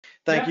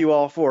thank you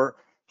all for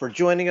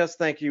joining us.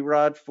 Thank you,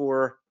 Rod,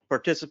 for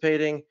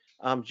participating.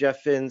 I'm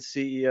Jeff Finn,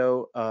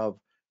 CEO of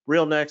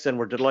RealNex, and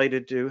we're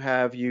delighted to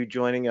have you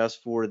joining us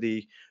for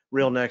the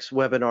RealNex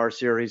webinar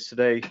series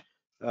today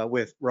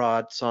with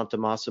Rod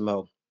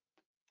Santomassimo.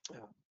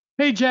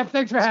 Hey, Jeff,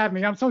 thanks for having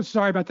me. I'm so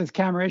sorry about this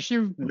camera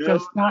issue. I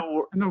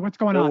don't know what's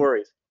going on. No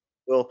worries.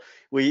 Well,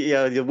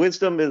 the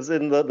wisdom is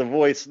in the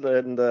voice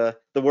and the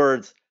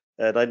words.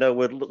 And I know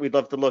we'd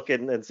love to look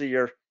and see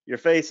your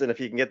face, and if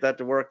you can get that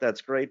to work,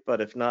 that's great.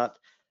 But if not,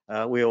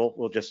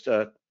 we'll just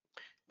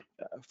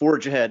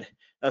forge ahead.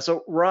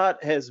 So Rod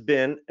has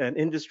been an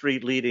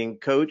industry-leading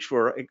coach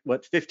for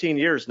 15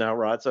 years now,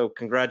 Rod. So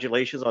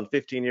congratulations on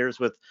 15 years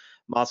with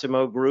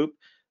Massimo Group.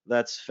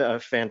 That's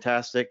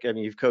fantastic, and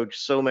you've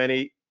coached so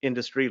many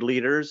industry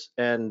leaders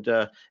and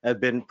have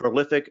been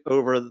prolific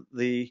over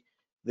the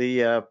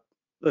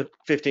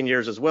 15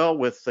 years as well,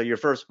 with your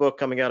first book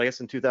coming out, I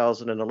guess, in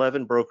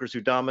 2011, Brokers Who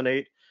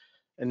Dominate,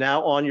 and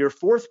now on your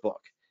fourth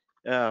book,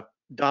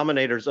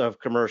 Dominators of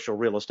Commercial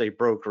Real Estate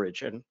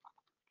Brokerage, and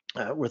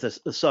with a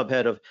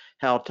subhead of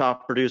how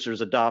top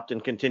producers adopt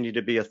and continue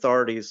to be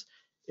authorities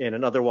in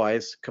an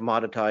otherwise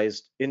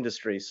commoditized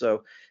industry.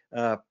 So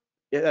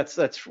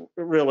that's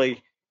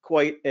really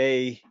quite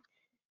a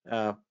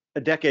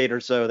decade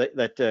or so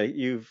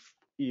that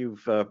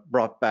you've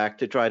brought back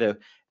to try to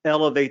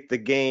elevate the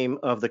game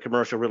of the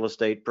commercial real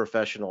estate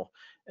professional,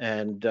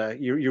 and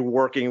you're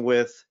working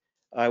with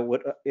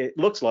what it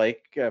looks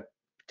like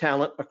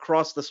talent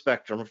across the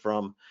spectrum,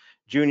 from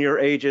junior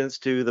agents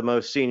to the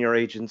most senior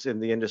agents in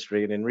the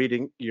industry. And in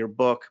reading your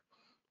book,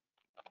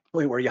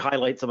 where you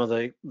highlight some of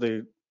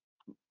the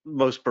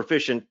most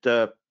proficient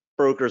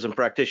brokers and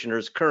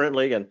practitioners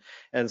currently,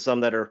 and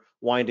some that are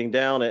winding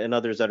down, and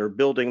others that are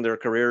building their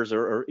careers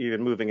or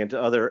even moving into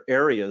other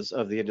areas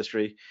of the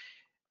industry.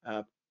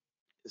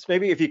 So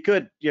maybe if you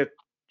could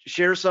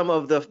share some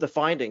of the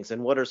findings,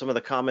 and what are some of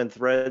the common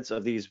threads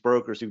of these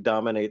brokers who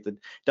dominate, the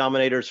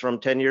dominators from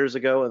 10 years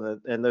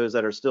ago and those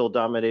that are still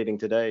dominating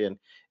today.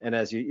 And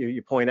as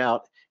you point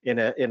out, in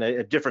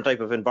a different type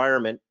of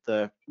environment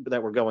that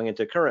we're going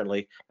into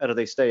currently, how do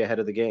they stay ahead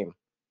of the game?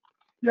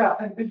 Yeah,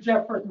 and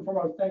Jeff, first and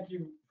foremost, thank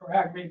you for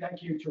having me.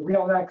 Thank you to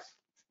RealNex,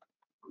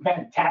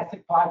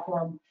 fantastic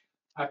platform.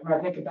 When I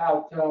think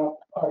about,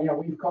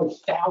 we've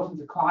coached thousands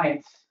of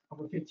clients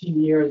over 15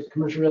 years,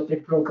 commercial real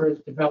estate brokers,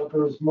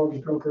 developers,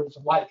 mortgage brokers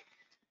alike.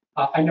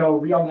 I know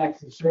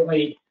RealNex is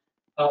certainly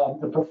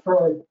the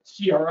preferred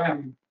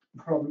CRM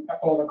from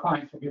all the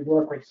clients that we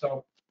work with.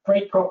 So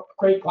great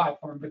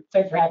platform, but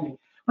thanks for having me.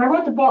 When I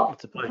wrote the book,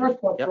 the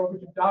first book,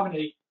 Brokers Who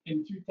Dominate,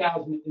 in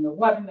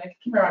 2011, that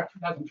came out in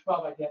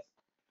 2012, I guess.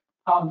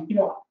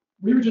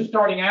 We were just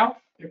starting out.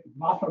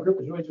 Massimo Group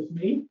was really just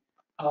me.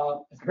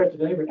 As compared to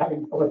today, we're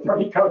having over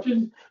 30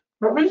 coaches.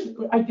 But we're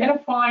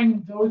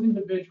identifying those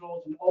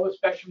individuals in all the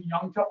spectrum,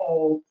 young to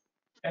old.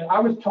 And I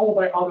was told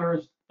by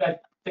others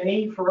that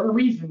they, for whatever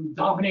reason,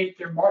 dominate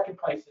their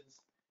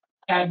marketplaces.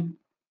 And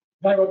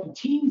then I wrote the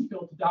Teens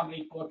Built to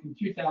Dominate book in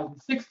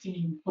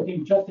 2016,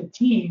 looking just at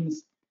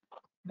teens.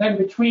 Then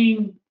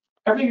between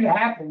everything that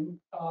happened,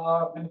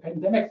 and the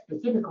pandemic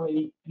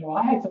specifically,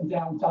 I had some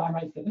downtime.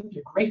 I said, this would be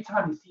a great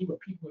time to see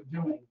what people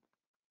are doing.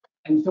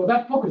 And so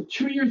that book was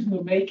 2 years in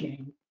the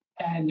making.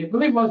 And it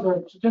really was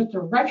just a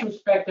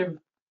retrospective,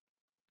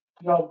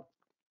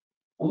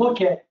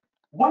 look at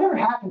whatever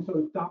happened to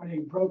those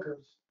dominating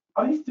brokers.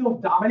 Are they still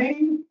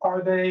dominating?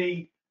 Are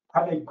they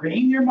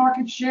gaining their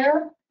market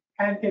share?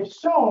 And if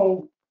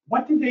so,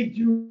 what did they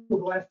do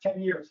over the last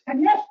 10 years?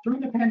 And yes, during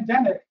the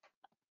pandemic,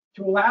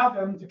 to allow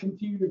them to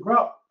continue to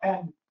grow.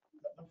 And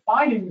the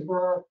findings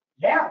were,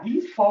 yeah,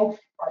 these folks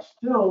are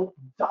still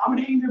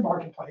dominating their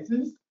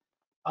marketplaces.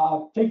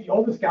 Take the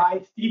oldest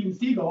guy, Steven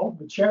Siegel,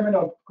 the chairman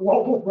of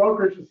Global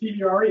Brokerage for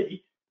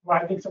CBRE, who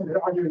I think some could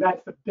argue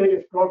that's the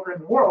biggest broker in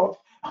the world.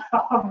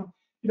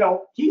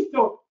 He's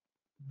still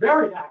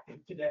very active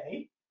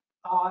today.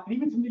 And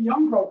even some of the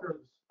young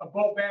brokers,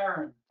 Bo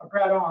Barron,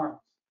 Brad Arms,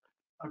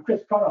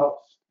 Chris Cutthos,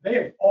 they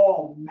have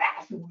all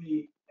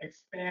massively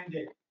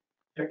expanded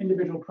their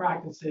individual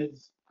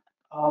practices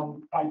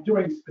by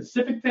doing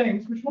specific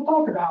things, which we'll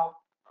talk about,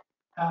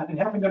 and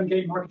helping them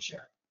gain market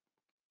share.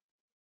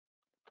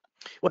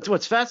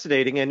 What's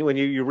fascinating, and when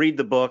you read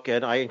the book,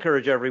 and I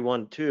encourage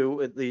everyone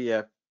to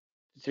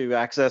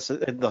access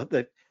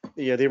the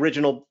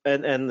original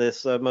and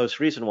this most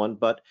recent one,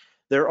 but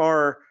there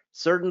are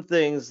certain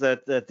things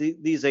that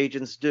these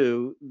agents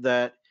do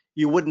that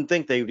you wouldn't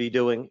think they would be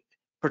doing,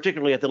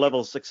 particularly at the level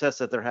of success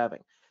that they're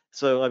having.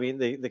 So I mean,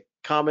 the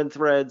common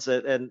threads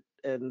and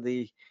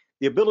the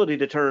ability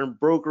to turn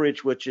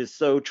brokerage, which is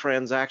so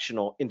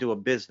transactional, into a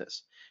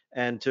business,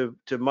 and to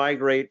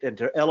migrate and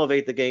to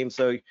elevate the game,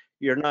 so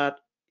you're not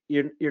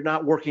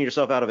working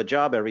yourself out of a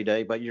job every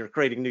day, but you're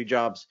creating new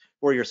jobs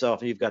for yourself,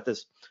 and you've got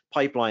this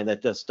pipeline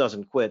that just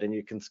doesn't quit, and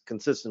you can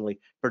consistently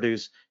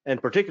produce. And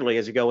particularly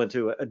as you go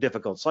into a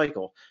difficult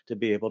cycle, to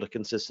be able to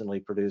consistently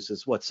produce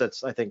is what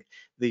sets, I think,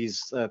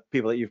 these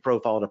people that you've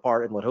profiled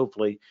apart, and what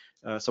hopefully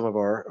some of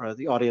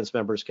the audience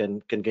members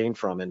can gain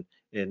from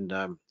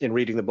in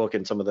reading the book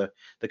and some of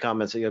the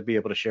comments that you'll be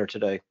able to share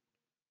today.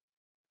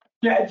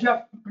 Yeah,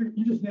 Jeff,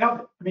 you just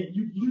nailed it. I mean,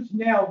 you just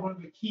nailed one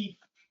of the key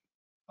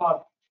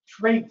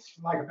traits,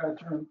 for lack of a better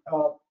term,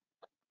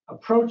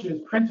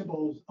 approaches,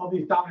 principles of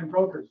these dominant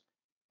brokers.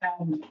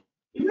 And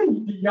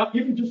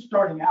even just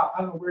starting out,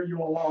 I don't know where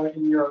you all are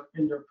in your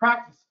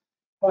practice,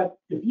 but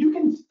if you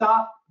can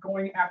stop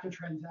going after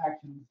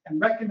transactions and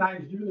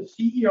recognize you're the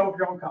CEO of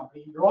your own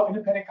company, you're all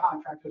independent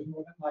contractors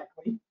more than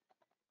likely.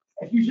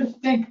 If you just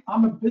think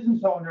I'm a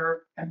business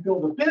owner and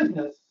build a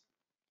business,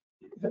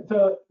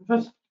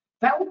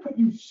 that will put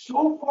you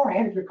so far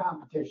ahead of your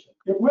competition.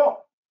 It will.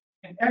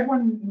 And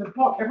everyone in the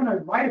book, everyone I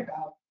write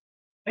about,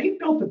 they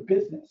built a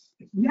business.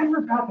 It's never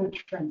about the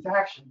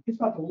transaction. It's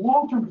about the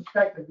long-term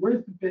perspective.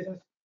 Where's the business?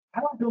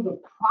 How do I build a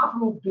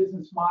profitable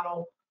business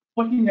model?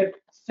 Looking at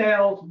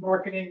sales,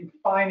 marketing,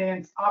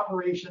 finance,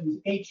 operations,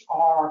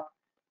 HR,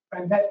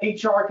 and that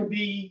HR can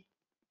be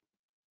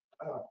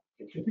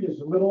it could be as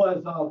little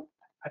as an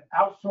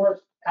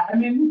outsourced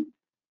admin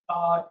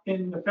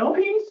in the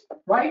Philippines,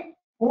 right?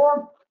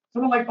 Or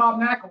someone like Bob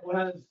Knackel who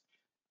has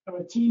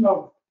a team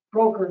of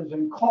brokers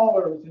and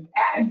callers and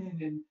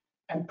admin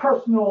and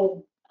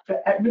personal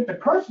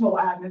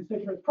admins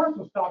taking care of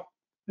personal stuff.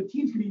 The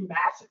teams can be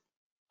massive,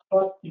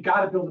 but you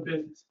got to build a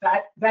business.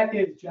 That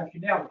is, Jeff,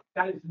 you nailed it.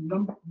 That is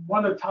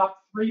one of the top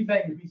 3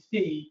 things we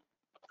see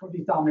for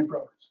these dominant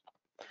brokers.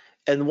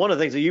 And one of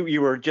the things that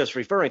you were just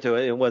referring to,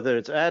 and whether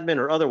it's admin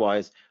or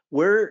otherwise,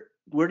 where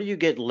do you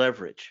get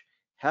leverage?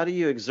 How do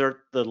you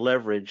exert the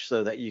leverage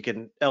so that you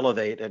can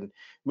elevate and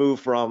move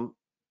from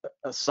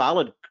a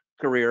solid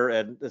career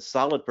and a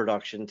solid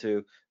production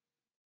to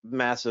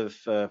massive,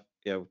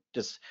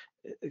 just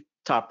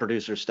top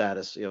producer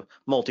status,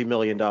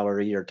 multi-million-dollar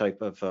a year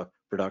type of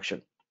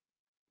production?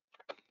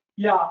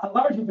 Yeah,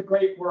 leverage is a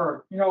great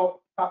word.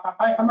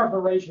 I'm a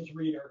voracious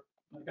reader.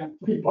 I've got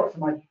 3 books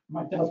on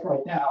my desk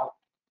right now.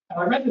 And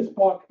I read this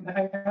book,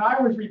 and I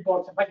always read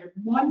books. If I get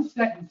one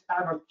sentence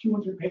out of a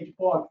 200-page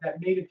book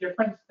that made a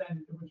difference,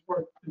 then it was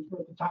worth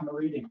the time of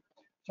reading.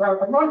 So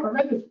I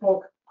read this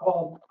book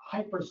called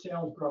Hyper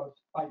Sales Growth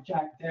by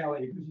Jack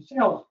Daly, who's a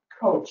sales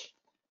coach.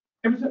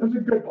 It was a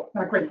good book,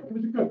 not a great book. It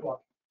was a good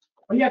book.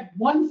 But he had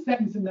one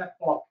sentence in that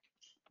book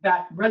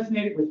that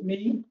resonated with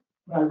me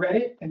when I read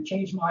it and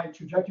changed my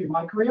trajectory of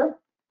my career.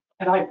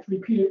 And I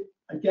repeat it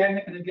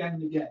again and again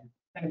and again.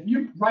 And if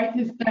you write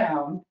this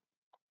down,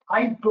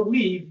 I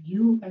believe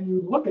you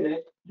look at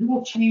it, you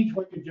will change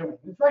what you're doing.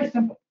 It's very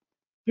simple.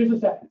 Here's a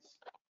sentence.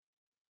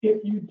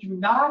 If you do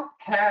not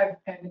have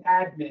an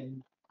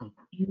admin,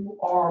 you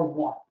are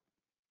one.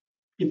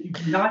 If you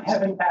do not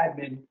have an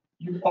admin,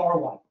 you are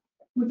one.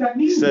 What that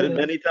means said it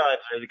many times,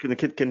 and it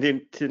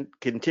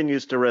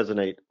continues to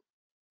resonate.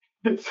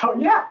 So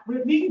yeah, what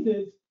it means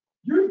is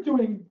you're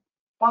doing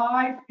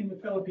 $5 in the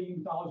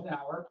Philippines an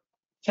hour,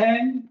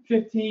 $10,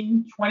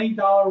 $15,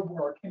 $20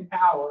 work an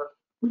hour,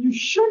 where you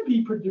should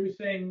be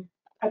producing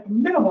at the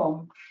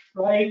minimum,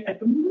 right? At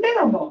the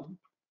minimum,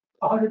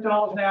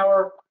 $100 an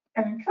hour,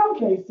 and in some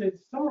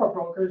cases, some of our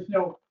brokers,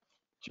 $2,000,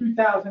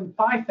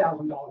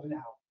 $5,000 an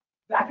hour.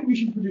 That's what you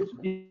should produce.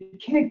 You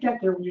can't get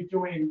there when you're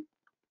doing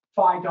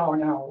 $5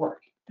 an hour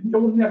work. It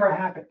will never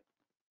happen.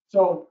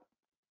 So,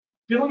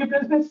 building a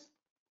business,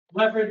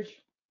 leverage.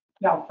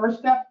 Now, first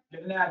step,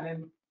 get an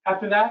admin.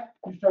 After that,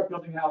 you start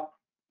building out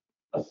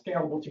a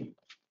scalable team.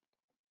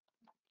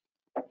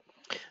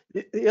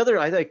 The other,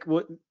 I think,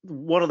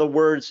 one of the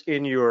words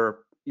in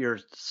your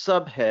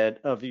subhead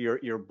of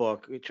your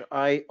book, which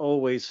I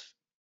always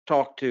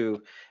talk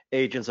to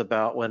agents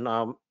about when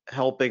I'm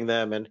helping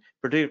them, and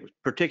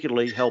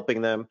particularly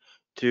helping them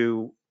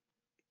to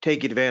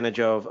take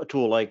advantage of a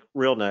tool like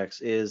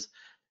RealNex, is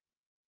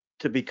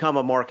to become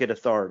a market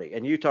authority.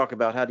 And you talk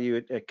about how do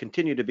you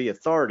continue to be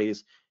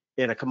authorities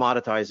in a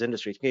commoditized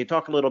industry. Can you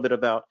talk a little bit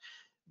about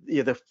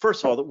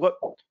first of all,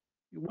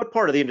 what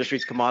part of the industry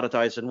is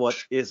commoditized and what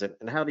isn't,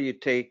 and how do you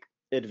take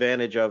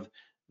advantage of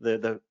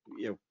the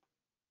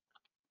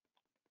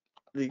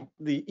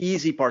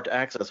easy part to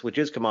access, which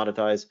is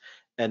commoditized,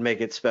 and make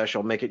it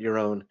special, make it your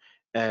own,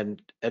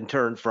 and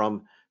turn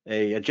from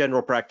a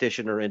general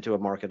practitioner into a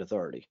market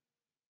authority?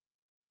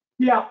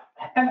 Yeah,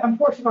 and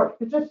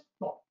unfortunately,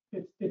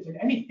 it's in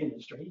any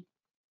industry.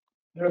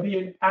 There'll be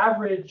an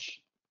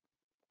average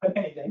of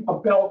anything, a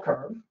bell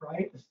curve,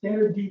 right? A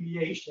standard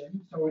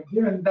deviation. So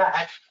given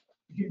that,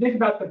 if you think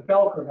about the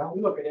bell curve, how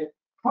we look at it,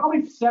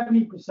 probably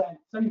 70%,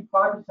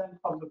 75%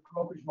 of the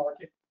brokerage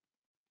market,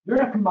 they're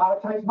in a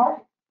commoditized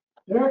market.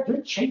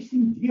 They're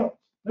chasing deals.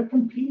 They're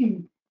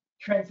competing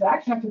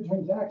transaction after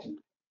transaction.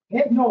 They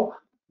have no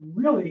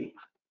really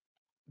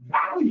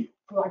value,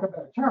 for lack of a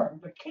better term.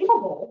 They're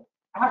capable,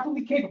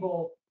 absolutely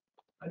capable,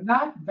 but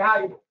not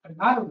valuable, but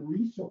not a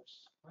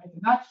resource, right?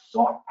 They're not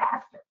sought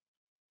after.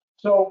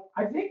 So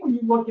I think when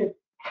you look at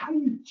how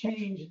you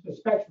change the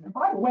spectrum, and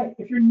by the way,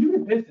 if you're new to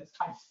business,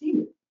 I see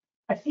it.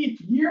 I see it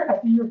year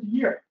after year after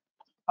year.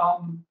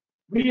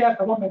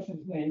 I won't mention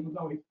his name,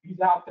 although he's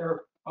out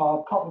there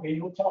publicly.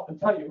 He'll tell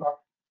you.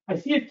 I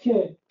see a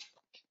kid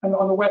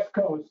on the West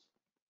Coast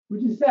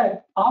who just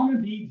said, I'm going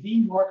to be the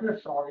market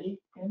authority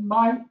in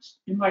my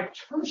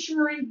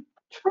tertiary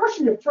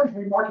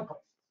marketplace.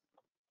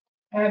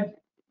 And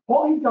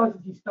all he does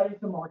is he studies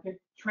the market,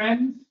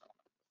 trends,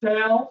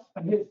 sales,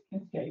 in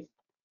his case,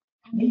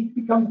 and he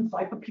becomes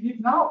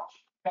encyclopedic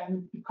knowledge.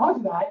 And because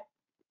of that,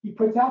 he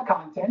puts out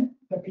content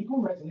that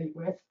people resonate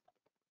with.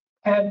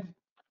 And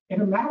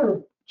in a matter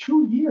of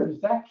 2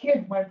 years, that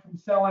kid went from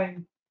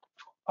selling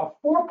a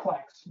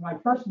fourplex when I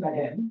first met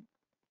him,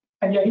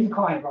 and yet he's a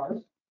client of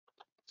ours.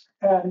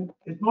 And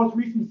his most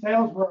recent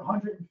sales were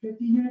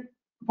 150 unit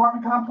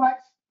apartment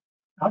complex,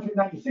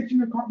 196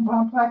 unit apartment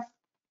complex.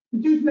 The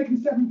dude's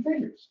making 7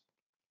 figures.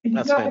 And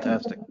That's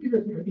fantastic. He's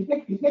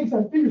making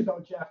 7 figures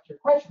though, Jeff. Your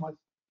question was,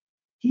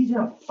 he's an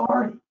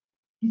authority.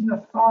 He's an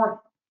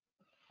authority.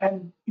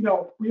 And you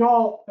know, we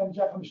all, and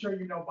Jeff, I'm sure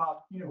you know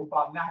Bob, you know who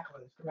Bob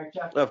Nackle is, correct,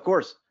 Jeff? Of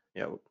course.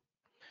 Yeah.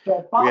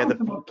 So We had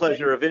the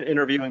pleasure of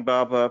interviewing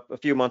Bob a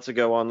few months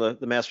ago on the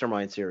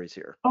Mastermind series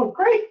here. Oh,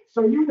 great.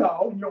 So you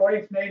know, and your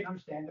audience may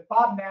understand that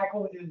Bob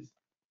Nackle is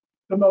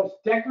the most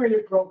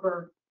decorated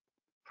broker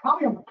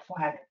probably on the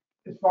planet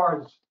as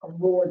far as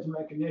awards and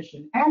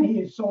recognition. And he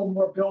has sold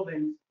more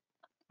buildings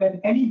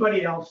than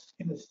anybody else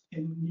in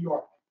New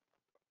York.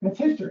 And it's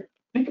history.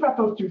 Think about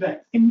those two things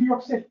in New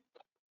York City.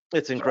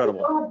 It's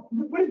incredible.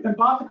 And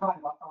Bob's a client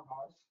of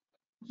ours.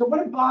 So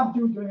what did Bob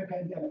do during the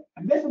pandemic?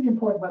 And this is the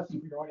important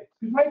lesson for your audience.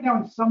 Because right now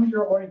in some of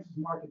your audience's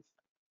markets,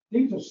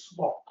 things are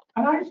slow.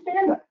 And I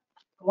understand that.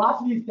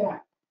 Velocity is down.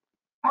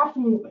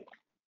 Absolutely.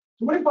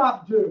 So what did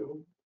Bob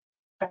do?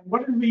 And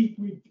what did we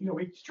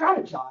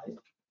strategized.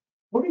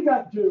 What do we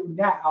got to do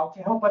now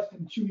to help us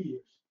in 2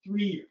 years,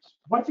 3 years?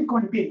 What's it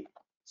going to be?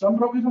 Some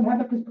brokers don't have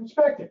that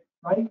perspective,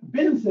 right?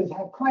 Businesses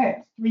have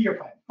plans, 3-year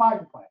plans,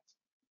 5-year plans.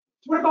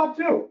 So what did Bob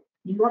do?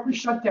 New York was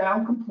shut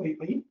down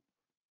completely.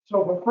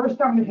 So for the first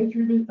time in the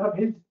history of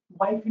his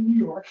life in New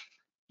York,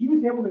 he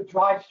was able to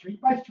drive street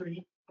by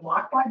street,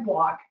 block by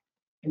block,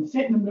 and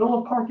sit in the middle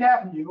of Park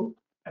Avenue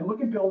and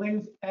look at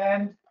buildings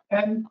and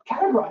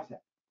categorize them.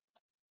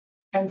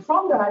 And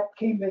from that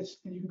came this,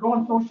 and you can go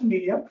on social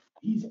media,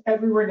 he's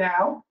everywhere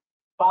now,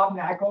 Bob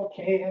Nackle,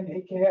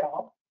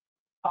 K-N-A-K-L,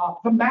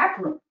 the map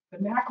room, the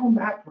Nackle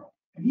map room.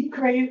 And he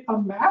created a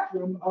map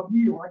room of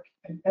New York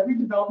and every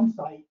development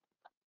site.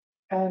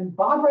 And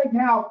Bob right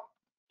now,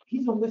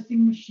 he's a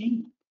listing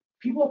machine.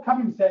 People are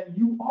coming and saying,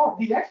 you are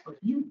the expert.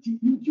 You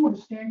do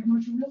understand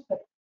commercial real estate,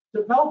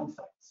 development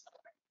sites.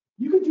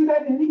 You can do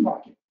that in any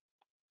market.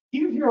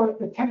 Even if you're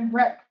a tenant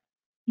rep,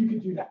 you can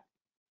do that.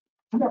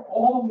 Figure out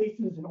all the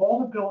leases and all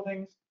the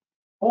buildings,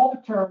 all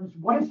the terms,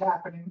 what is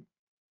happening.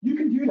 You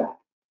can do that.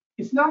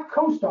 It's not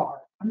CoStar.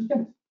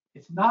 Understand this.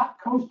 It's not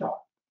CoStar.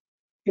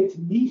 It's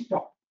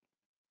MeStar.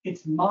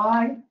 It's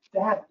my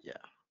data. Yeah.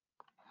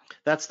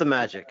 That's the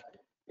magic.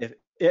 If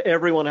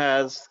everyone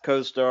has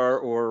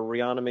CoStar or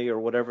RealNex or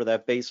whatever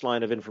that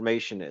baseline of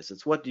information is,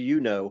 it's what do you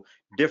know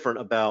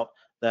different about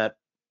that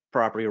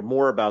property or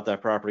more about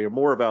that property or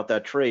more about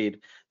that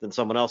trade than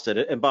someone else did.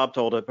 And Bob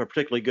told a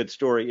particularly good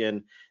story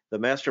in the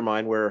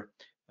mastermind where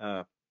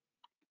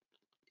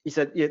he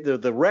said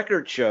the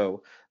records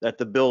show that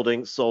the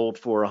building sold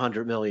for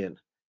 100 million,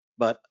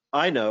 but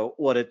I know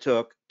what it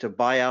took to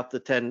buy out the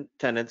 10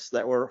 tenants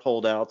that were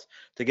holdouts,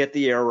 to get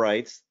the air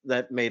rights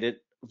that made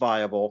it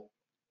viable,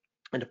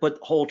 and to put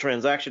the whole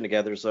transaction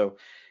together. So,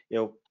 you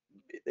know,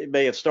 it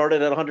may have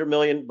started at 100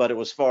 million, but it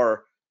was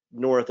far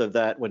north of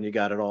that when you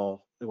got it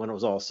all, when it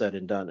was all said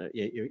and done.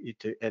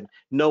 And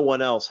no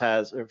one else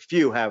has, or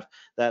few have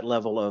that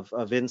level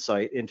of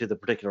insight into the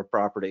particular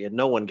property, and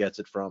no one gets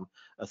it from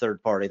a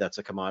third party that's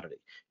a commodity.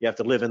 You have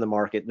to live in the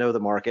market, know the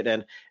market,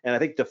 and I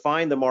think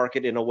define the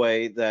market in a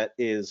way that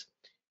is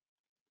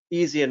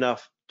easy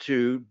enough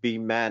to be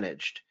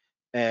managed.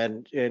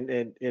 And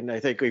I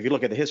think if you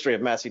look at the history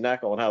of Massey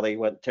Nackle and how they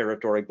went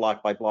territory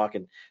block by block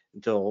and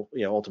until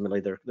ultimately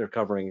they're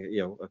covering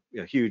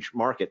a huge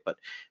market. But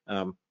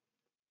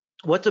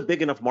what's a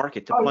big enough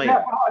market to play in?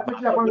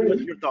 What's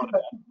your thought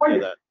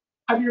about that?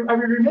 I'd be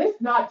remiss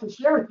not to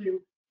share with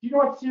you. Do you know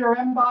what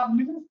CRM Bob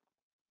uses?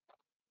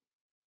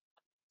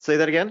 Say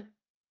that again.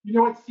 You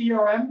know what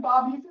CRM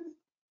Bob uses?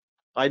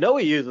 I know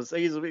he uses.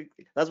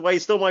 That's why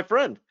he's still my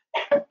friend.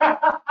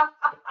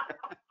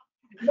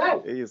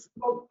 Yes, the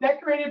most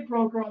decorated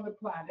broker on the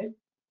planet,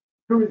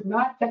 who is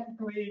not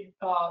technically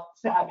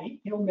savvy,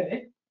 he'll admit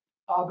it,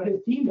 but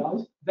his team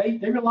does. They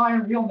rely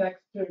on RealNex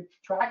to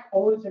track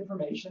all this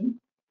information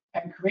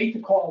and create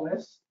the call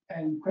lists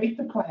and create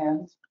the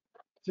plans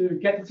to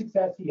get the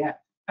success he has.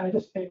 And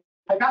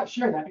I got to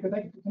share that because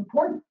I think it's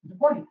important. It's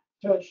important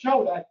to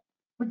show that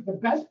the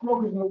best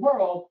brokers in the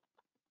world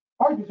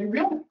are using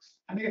RealNex.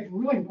 I think it's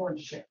really important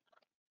to share.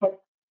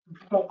 But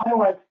I don't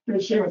want to give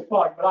a shameless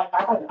plug, but I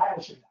had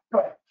to share that. Go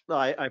ahead. No,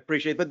 I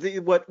appreciate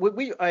it. But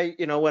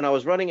when I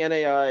was running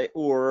NAI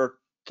or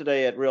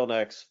today at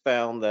RealNex,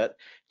 found that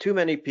too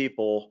many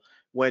people,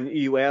 when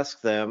you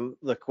ask them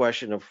the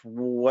question of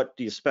what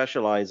do you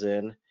specialize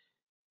in,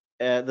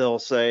 they'll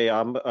say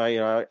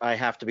I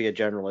have to be a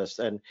generalist,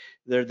 and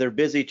they're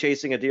busy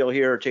chasing a deal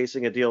here or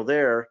chasing a deal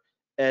there,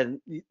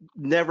 and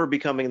never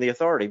becoming the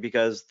authority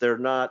because they're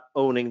not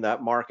owning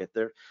that market.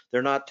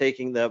 They're not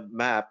taking the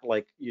map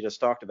like you just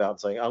talked about and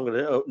saying, I'm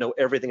going to know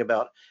everything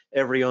about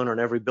every owner and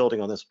every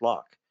building on this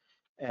block.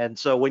 And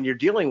so when you're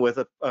dealing with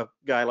a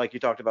guy like you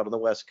talked about on the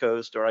West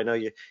Coast, or I know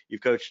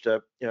you've coached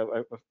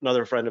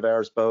another friend of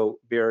ours, Bo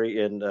Beery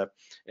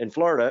in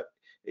Florida,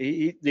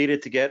 he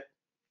needed to get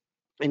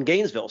in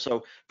Gainesville.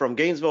 So from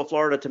Gainesville,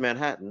 Florida to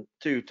Manhattan,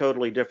 two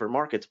totally different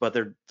markets, but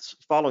they're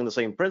following the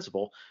same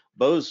principle.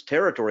 Bo's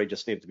territory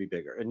just needed to be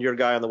bigger, and your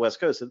guy on the West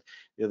Coast,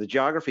 the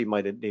geography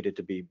might have needed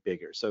to be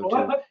bigger. So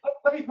well,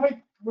 let me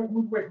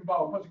move away from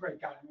Bo. Bo's a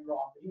great guy. I'm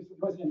wrong, but he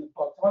wasn't in the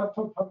book. So I want to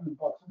talk about him in the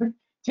book. So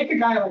take a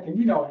guy like, and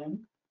you know him,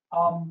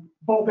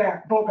 Bo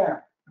Barron.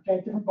 Okay,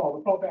 different Bo,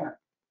 but Bo Barron.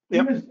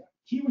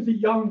 He was a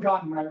young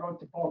gun when I wrote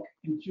the book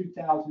in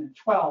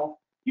 2012.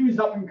 He was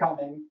up and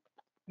coming.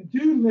 The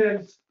dude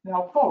lives,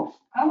 now folks,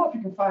 I don't know if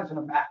you can find this on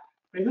a map,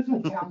 but he lives in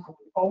a town called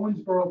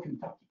Owensboro,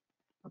 Kentucky.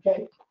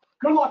 Okay?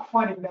 Good luck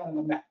finding that on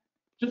the map.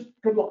 Just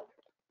good luck.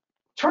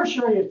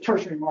 Tertiary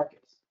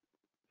markets.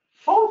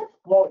 Both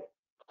exploded.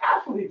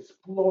 Absolutely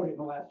exploded in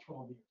the last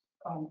 12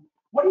 years.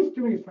 What he's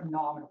doing is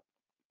phenomenal.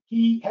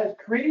 He has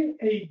created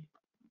a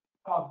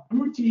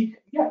boutique,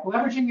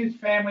 leveraging his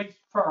family's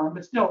firm,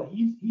 but still,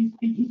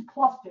 he's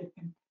plussed it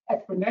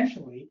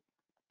exponentially.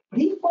 But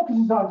he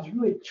focuses on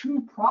really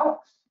two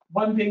products.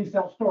 One being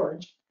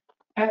self-storage,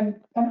 and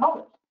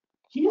others.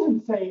 He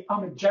doesn't say,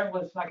 I'm a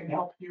generalist and I can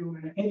help you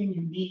in anything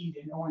you need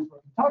in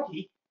Owensboro,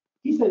 Kentucky.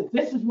 He says,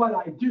 this is what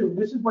I do,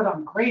 this is what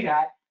I'm great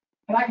at,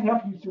 and I can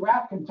help you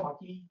throughout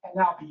Kentucky and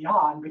now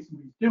beyond, based on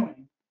what he's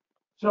doing.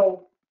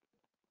 So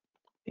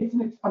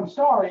I'm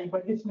sorry,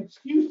 but it's an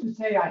excuse to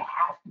say I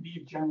have to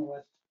be a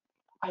generalist.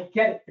 I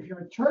get it. If you're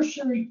a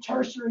tertiary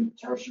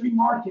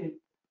market,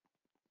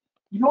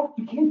 you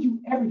can't do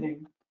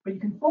everything, but you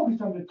can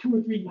focus on the 2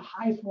 or 3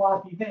 highest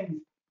velocity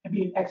things and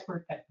be an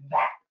expert at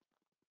that.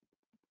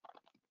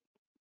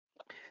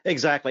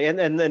 Exactly. And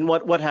then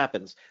what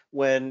happens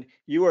when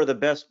you are the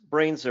best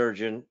brain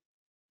surgeon?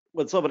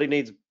 When somebody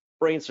needs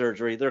brain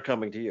surgery, they're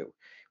coming to you.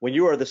 When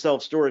you are the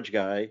self-storage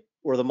guy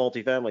or the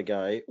multifamily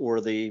guy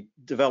or the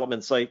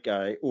development site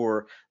guy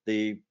or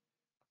the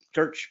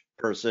church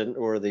person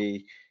or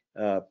the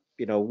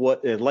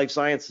life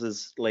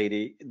sciences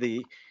lady,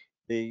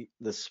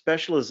 the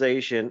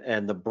specialization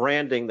and the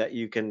branding that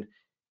you can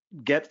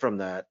get from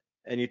that,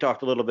 and you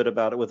talked a little bit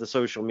about it with the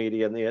social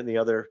media and the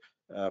other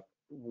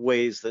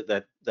ways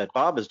that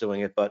Bob is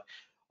doing it, but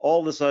all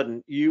of a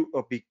sudden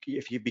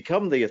if you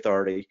become the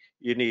authority,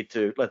 you need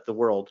to let the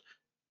world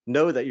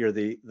know that you're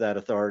that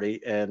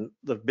authority, and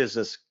the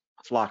business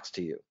flocks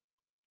to you.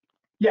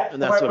 Yeah,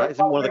 and that's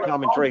one of the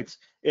common traits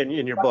in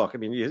your book. I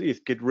mean, you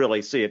could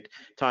really see it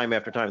time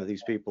after time that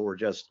these people were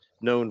just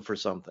known for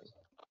something.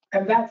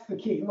 And that's the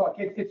key. Look,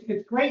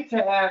 it's great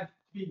to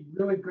be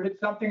really good at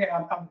something. And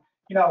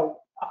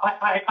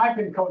I've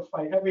been coached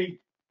by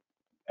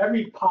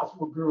every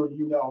possible guru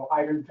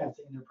I've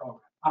invested in their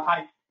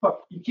program.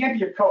 Look, you can't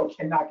be a coach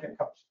and not get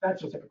coached.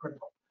 That's just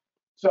hypocritical.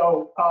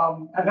 So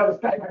I know this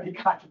guy might be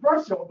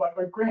controversial, but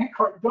what Grant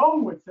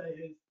Cardone would say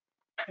is,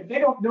 if they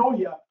don't know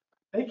you,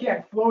 they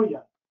can't flow you.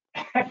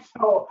 And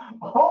so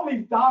all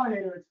these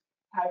dominators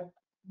have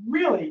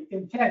really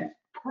intense,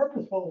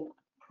 purposeful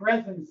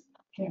presence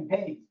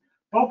campaigns.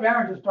 Bo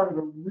Barron just started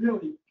a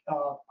really,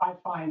 I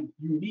find,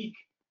 unique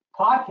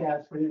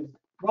podcast with his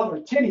brother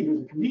Tinny,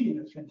 who's a comedian,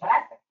 who's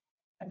fantastic.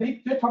 And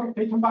they talk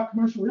about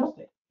commercial real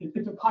estate.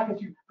 It's a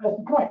podcast. That's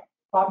the point.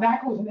 Bob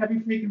Mackel's in every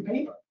freaking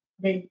paper.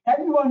 I mean,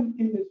 everyone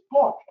in this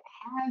book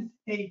has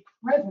a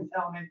presence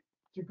element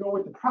to go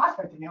with the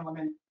prospecting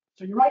element.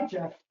 So you're right,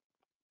 Jeff.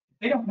 If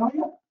they don't know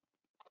you,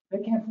 they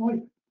can't fool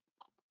you.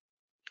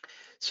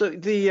 So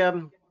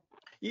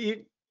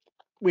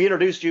we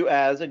introduced you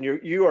as, and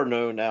you are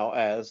known now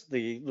as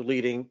the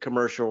leading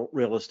commercial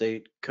real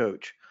estate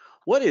coach.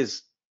 What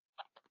is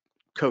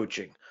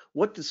coaching?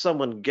 What does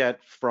someone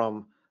get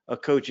from a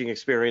coaching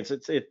experience?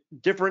 It's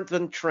different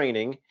than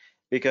training,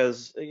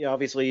 because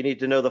obviously you need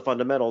to know the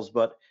fundamentals,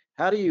 but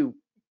how do you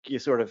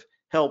sort of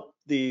help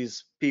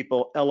these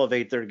people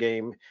elevate their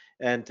game,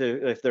 and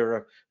if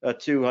they're a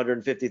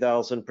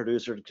 250,000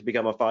 producer, to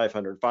become a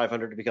 500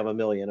 to become a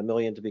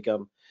million to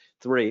become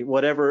 3,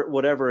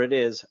 whatever it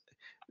is?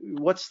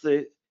 What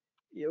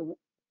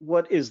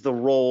is the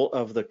role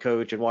of the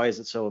coach, and why is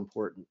it so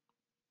important?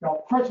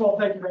 Well, first of all,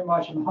 thank you very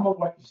much. I'm humbled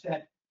what you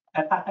said.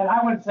 And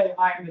I wouldn't say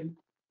I'm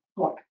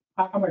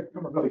a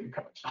really good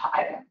coach.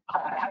 I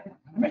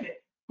admit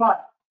it.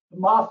 But the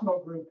Massimo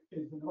Group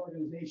is an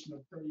organization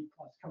of 30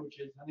 plus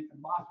coaches. I think the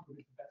Massimo Group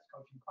is the best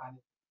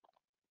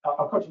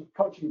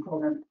coaching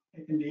program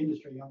in the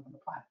industry on the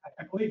planet.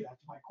 I believe that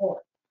to my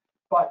core.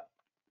 But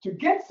to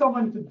get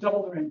someone to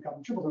double their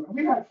income, triple their income,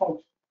 we've had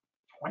folks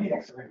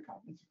 20x their income.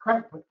 It's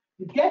incredible. But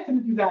to get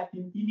them to do that,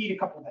 you need a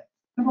couple of things.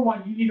 Number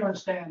one, you need to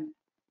understand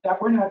that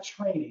we're not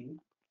training.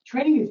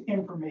 Training is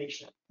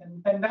information,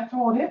 and that's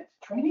all it is.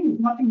 Training is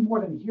nothing more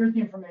than, here's the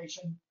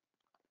information,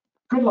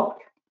 good luck.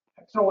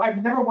 So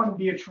I've never wanted to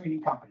be a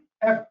training company,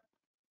 ever.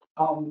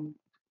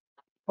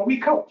 But but we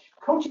coach.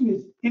 Coaching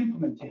is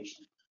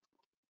implementation.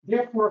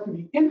 Therefore, for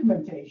the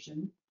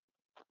implementation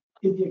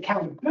is the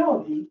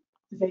accountability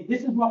to say,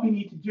 this is what we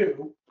need to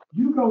do.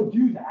 You go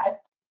do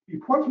that.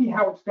 Report to me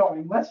how it's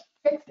going. Let's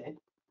fix it.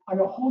 I'm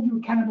going to hold you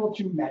accountable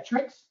to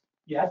metrics.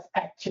 Yes,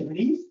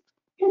 activities.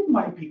 It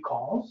might be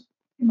calls.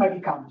 It might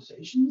be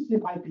conversations.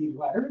 It might be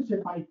letters.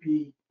 It might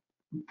be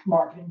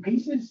marketing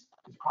pieces.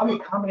 It's probably a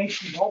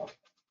combination of all of it.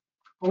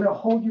 We're going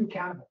to hold you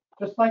accountable.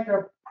 Just like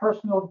a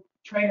personal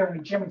trainer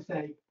in a gym would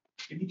say,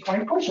 give me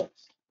 20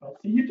 push-ups.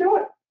 Let's see you do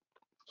it.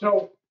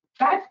 So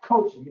that's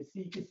coaching.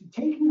 It's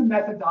taking the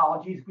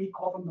methodologies, we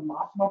call them the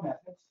Massimo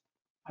methods,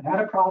 on how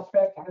to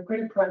prospect, how to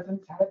create a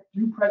presence, how to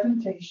do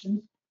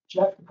presentations.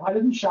 Jeff, it probably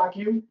doesn't shock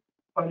you,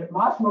 but at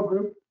Massimo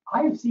Group,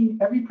 I have seen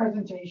every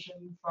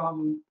presentation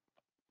from,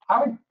 I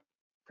would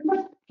pretty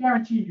much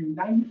guarantee you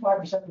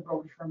 95% of the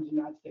brokerage firms in the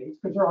United States,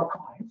 because they're our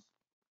clients.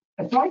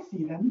 And so I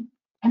see them,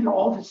 and they're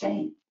all the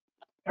same.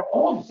 They're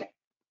all the same.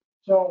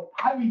 So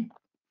how do we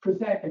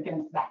present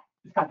against that?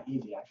 It's kind of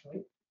easy,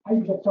 actually. How do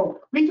you present? So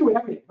we do it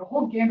every day, the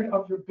whole gamut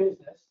of your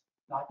business,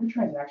 not your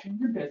transaction,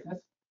 your business.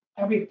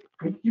 And we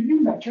give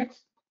you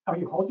metrics, and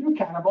we hold you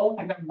accountable.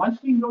 And then once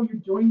we know you're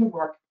doing the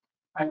work,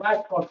 my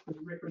last book was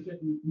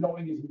written,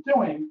 Knowing Isn't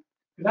Doing,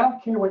 because I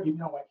don't care what you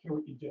know, I care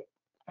what you do.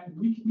 And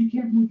we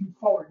can't move you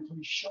forward until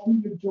we show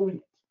you you're doing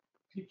it.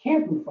 You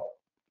can't move forward.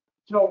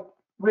 So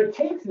what it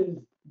takes is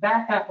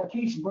that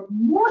application, but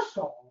more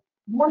so,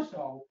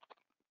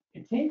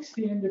 it takes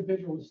the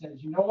individual who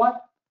says, you know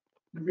what,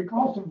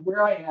 regardless of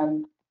where I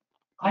am,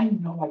 I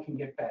know I can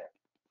get better.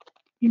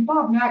 In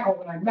Bob Knackel,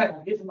 when I met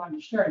him, he doesn't mind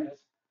me sharing this,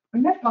 I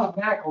met Bob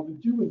Knackel, the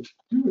dude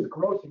is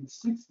grossing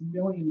 $6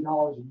 million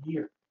a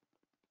year.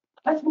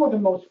 That's more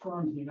than most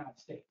firms in the United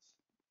States.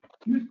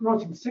 He was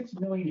grossing $6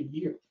 million a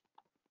year.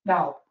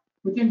 Now,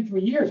 within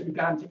 3 years, we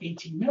got him to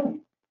 18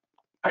 million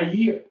a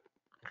year.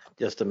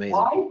 Just amazing.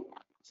 Why?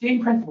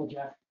 Same principle,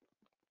 Jeff.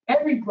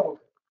 Every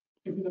broker,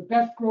 if you're the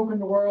best broker in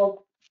the world,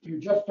 you're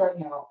just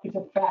starting out, it's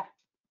a fact.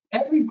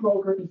 Every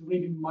broker is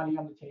leaving money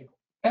on the table.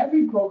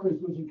 Every broker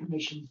is losing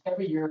commissions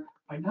every year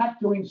by not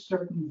doing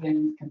certain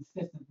things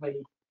consistently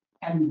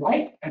and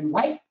right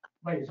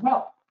as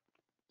well.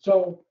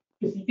 So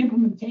it's the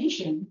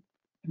implementation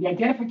and the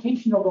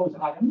identification of those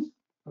items.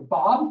 For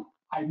Bob,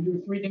 I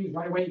knew 3 things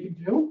right away you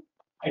could do.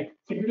 I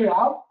figured it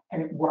out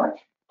and it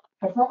worked.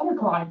 And for other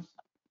clients,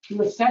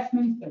 through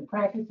assessments and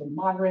practice and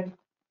monitoring,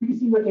 we can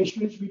see what they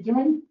should be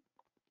doing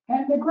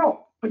and they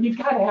grow. But you've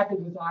got to have the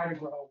desire to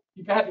grow.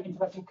 You've got to have the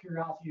intellectual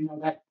curiosity to know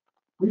that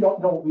we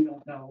don't know what we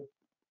don't know.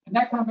 And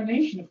that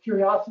combination of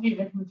curiosity and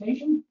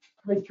implementation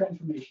creates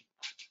transformation.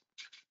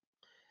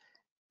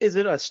 Is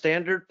it a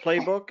standard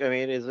playbook? I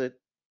mean,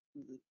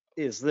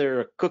 is there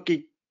a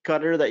cookie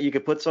cutter that you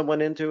could put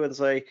someone into and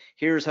say,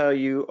 here's how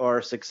you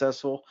are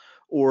successful?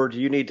 Or do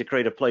you need to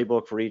create a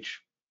playbook for each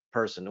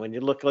person? When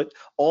you look at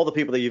all the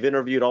people that you've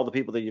interviewed, all the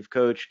people that you've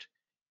coached,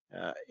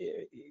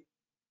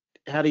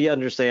 how do you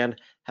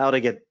understand how to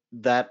get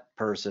that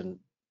person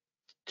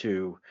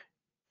to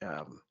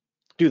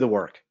do the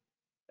work?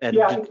 And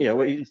Yeah, you know,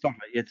 what you talking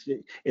about,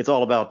 it's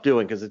all about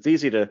doing, because it's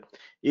easy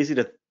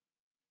to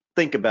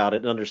think about it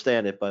and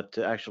understand it, but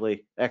to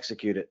actually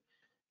execute it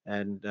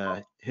and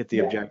hit the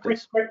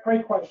objectives.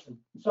 Great question.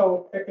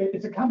 So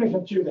it's a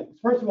combination of 2 things.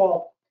 First of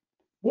all,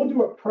 we'll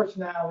do a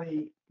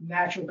personality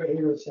natural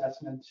behavior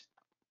assessment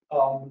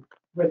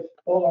with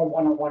all our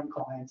one-on-one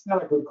clients,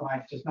 not our group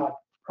clients, just not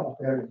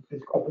cooperative,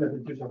 it's cooperative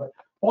to do so, but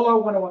all our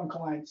one-on-one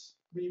clients,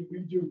 we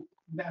do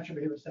natural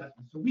behavior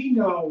assessments. So we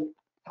know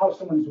how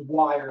someone's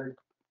wired,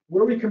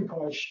 where we can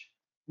push,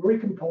 where we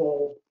can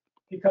pull,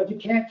 because you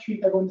can't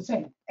treat everyone the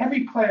same.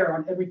 Every player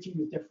on every team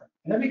is different,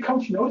 and every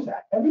coach knows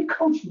that. Every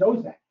coach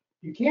knows that.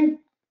 You can't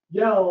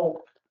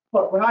yell.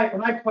 Look, when I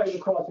played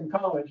lacrosse in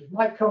college, if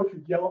my coach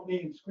would yell at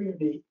me and scream at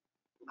me,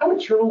 I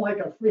would churl like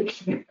a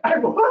freak. I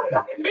would.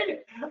 I admit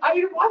it. I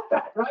didn't want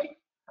that, right?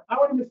 I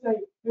wanted to say,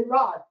 hey,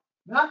 Rod,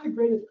 not the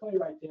greatest play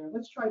right there.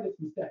 Let's try this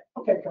instead.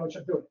 Okay, coach,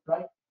 I'm doing it,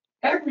 right?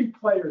 Every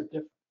player is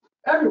different.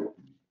 Everyone.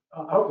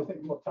 I hope it's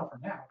a little tougher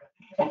now,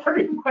 but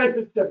every player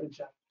is different,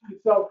 Jeff.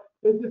 So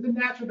there's the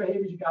natural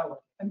behaviors you got to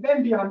look at. And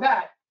then beyond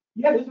that,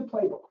 yeah, there's a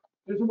playbook.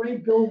 There's a way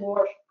Bill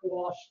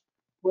Walsh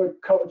would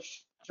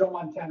coach Joe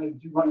Montana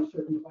to run a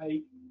certain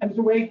play. And there's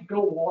a way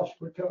Bill Walsh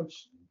would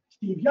coach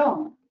Steve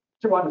Young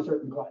to run a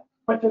certain play.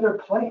 But they're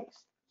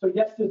plays. So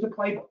yes, there's a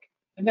playbook.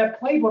 And that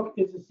playbook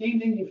is the same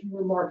thing if you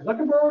were Mark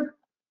Zuckerberg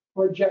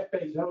or Jeff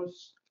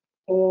Bezos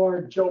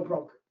or Joe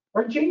Broker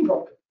or Jane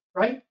Broker,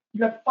 right? You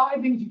got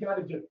 5 things you got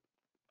to do.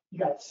 You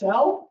got to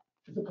sell,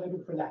 there's a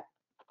playbook for that.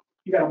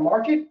 You got to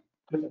market,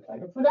 there's a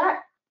playbook for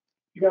that.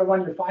 You got to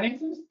run your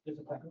finances, there's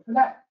a playbook for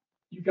that.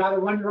 You got to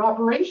run your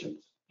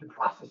operations, your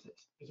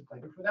processes, there's a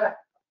playbook for that.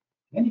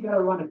 And then you got to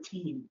run a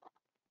team,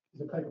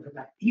 there's a playbook for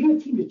that. Even a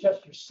team is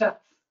just yourself,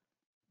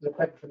 there's a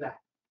playbook for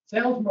that.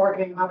 Sales,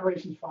 marketing,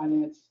 operations,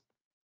 finance,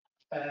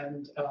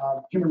 and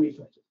human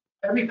resources.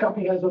 Every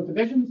company has those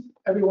divisions.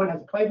 Everyone has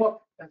a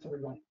playbook. That's how we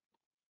run it.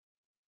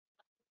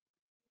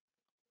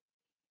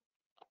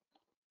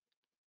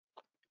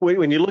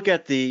 When you look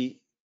at the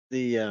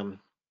the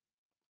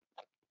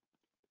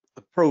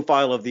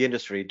profile of the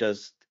industry.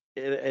 Does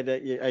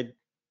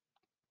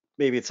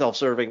maybe it's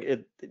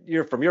self-serving.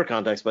 You're from your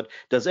context, but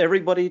does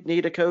everybody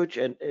need a coach,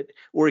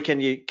 or can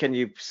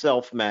you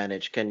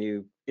self-manage? Can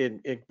you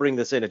bring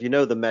this in if you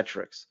know the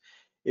metrics?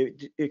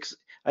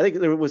 I think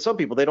with some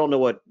people, they don't know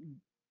what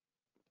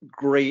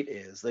great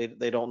is. They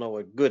don't know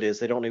what good is.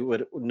 They don't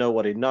know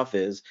what enough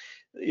is.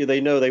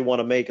 They know they want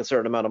to make a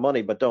certain amount of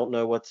money, but don't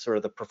know what sort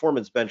of the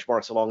performance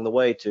benchmarks along the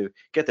way to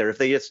get there. If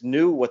they just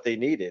knew what they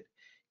needed,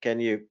 can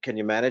you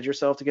manage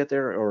yourself to get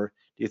there, or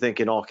do you think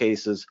in all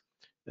cases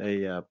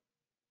you're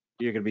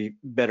going to be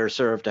better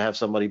served to have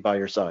somebody by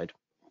your side?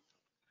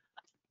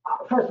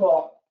 First of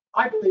all,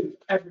 I believe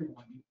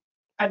everyone,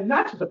 and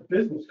not just a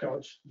business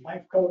coach,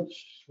 life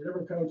coach,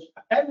 whatever coach,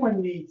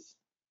 everyone needs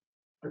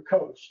a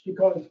coach,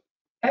 because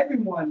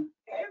everyone,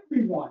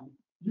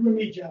 you and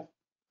me, Jeff,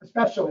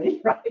 especially,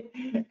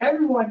 right?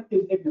 Everyone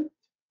is ignorant.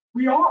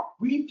 We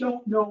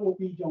don't know what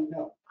we don't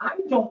know. I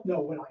don't know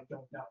what I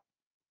don't know.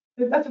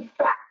 That's a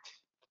fact.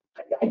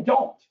 I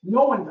don't.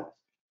 No one does.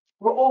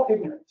 We're all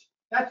ignorant.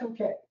 That's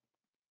okay.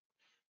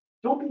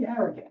 Don't be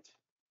arrogant.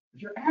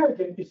 If you're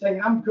arrogant, you're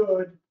saying, I'm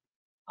good,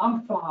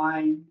 I'm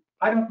fine,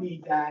 I don't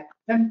need that,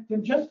 then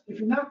just, if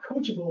you're not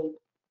coachable,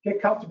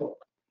 get comfortable.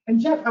 And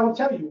Jeff, I will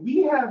tell you,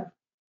 we have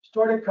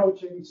started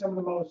coaching some of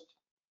the most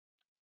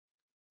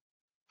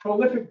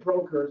prolific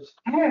brokers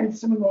and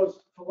some of the most,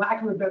 for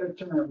lack of a better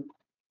term,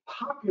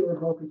 popular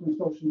brokers on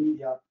social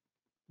media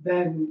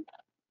than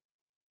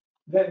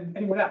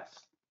anyone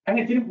else. And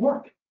it didn't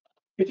work.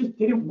 It just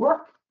didn't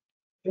work.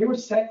 They were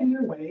set in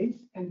their ways,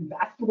 and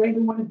that's the way they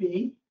want to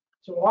be.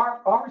 So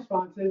our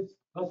response is,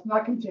 let's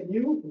not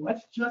continue.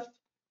 Let's just,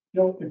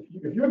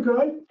 if you're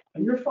good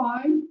and you're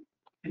fine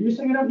and you're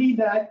saying I don't need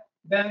that,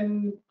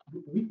 then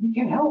we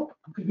can't help,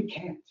 because we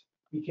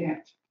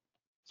can't.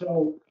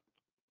 So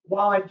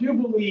while I do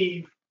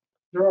believe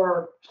there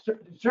are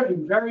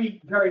certainly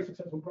very, very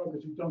successful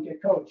brokers who don't get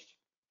coached,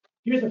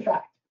 here's a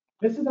fact.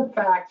 This is a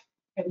fact.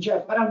 And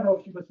Jeff, I don't know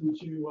if you listen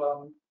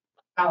to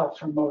Alex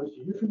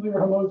Hormozy. You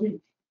familiar with Hormozy?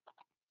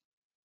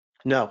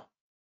 No.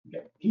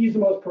 Okay. He's the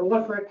most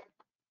prolific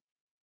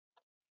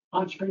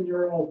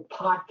entrepreneurial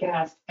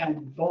podcast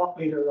and thought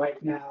leader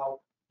right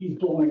now. He's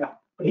blowing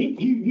up. But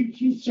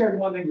he shared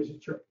one thing which is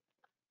true.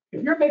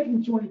 If you're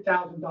making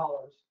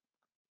 $200,000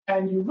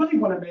 and you really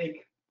want to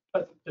make,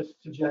 let's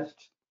just suggest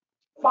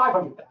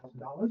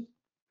 $500,000,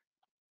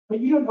 but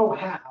you don't know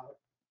how,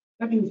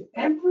 that means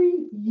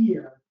every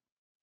year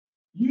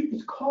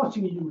it's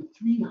costing you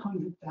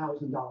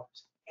 $300,000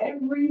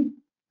 every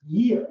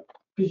year,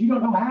 because you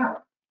don't know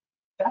how.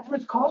 That's what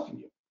it's costing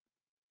you.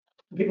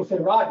 People say,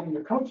 Rod,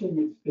 your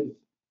coaching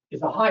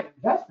is a high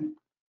investment.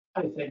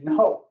 I say,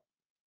 no,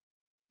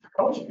 the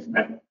coaching is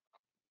minimal.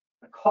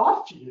 The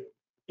cost to you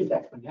is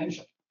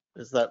exponential.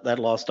 Is that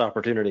lost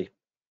opportunity?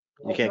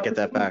 You can't get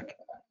that back.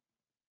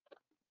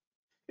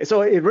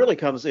 So it really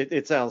comes,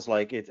 it sounds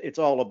like it's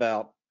all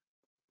about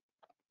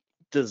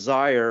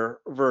desire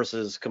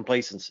versus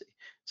complacency.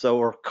 So,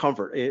 or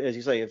comfort, as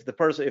you say,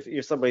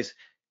 if somebody's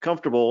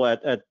comfortable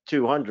at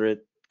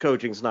 200,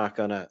 coaching's not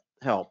going to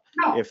help.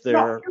 No, if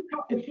they're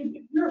if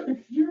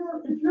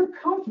you're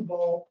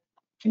comfortable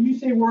and you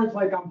say words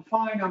like I'm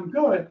fine, I'm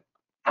good,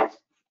 that's,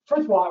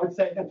 first of all, I would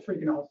say that's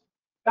freaking awesome.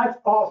 That's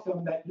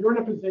awesome that you're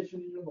in a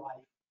position in your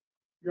life,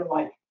 you're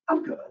like,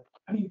 I'm good.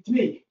 I mean, to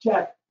me,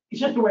 Jeff,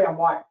 it's just the way I'm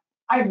wired.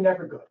 I am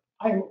never good.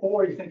 I am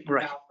always thinking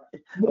about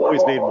more.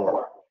 Always need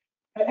more.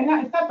 And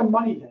it's not the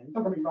money thing,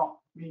 don't get me wrong.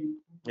 I mean,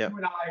 you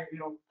and I,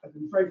 have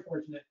been very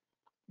fortunate,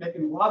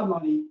 making a lot of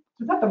money.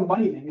 So it's not the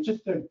money thing, it's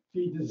just the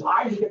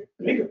desire to get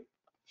bigger.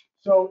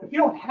 So if you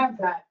don't have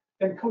that,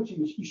 then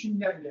coaching, you should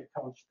never get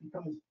coached,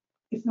 because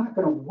it's not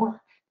going to work.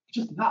 It's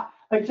just not.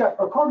 Like Jeff,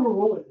 our cardinal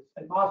rule is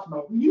at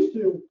Massimo, we used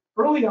to,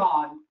 early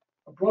on,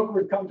 a broker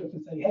would come to us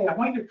and say, hey, I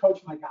want you to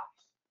coach my guys,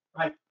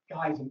 right?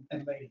 Guys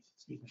and ladies,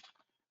 excuse me.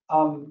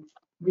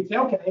 We'd say,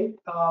 okay,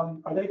 are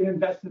they going to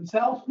invest in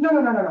themselves? No.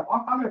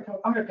 I'm going to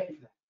pay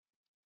for that.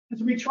 And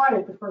so we tried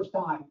it the first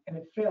time, and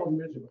it failed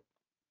miserably.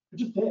 It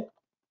just did.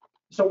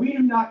 So we do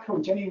not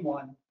coach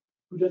anyone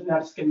who doesn't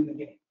have skin in the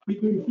game. We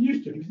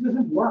refuse to, because it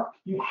doesn't work.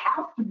 You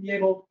have to be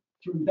able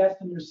to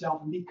invest in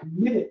yourself and be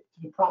committed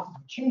to the process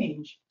of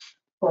change,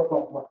 or it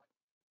won't work.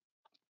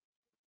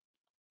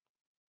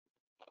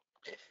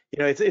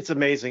 It's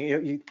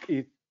amazing.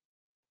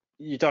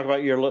 You talk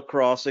about your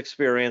lacrosse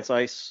experience.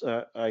 I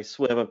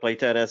swim and play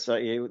tennis.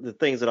 The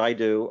things that I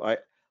do,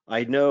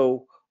 I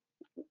know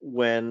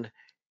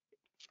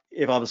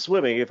if I'm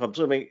swimming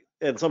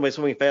and somebody's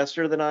swimming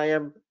faster than I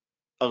am,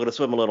 I'm going to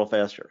swim a little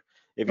faster.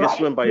 If you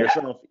swim by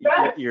yourself,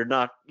 you're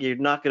not going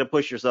to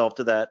push yourself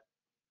to that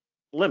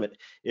limit.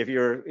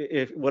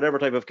 If whatever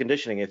type of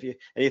conditioning, and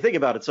you think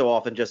about it so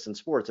often just in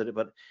sports,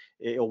 but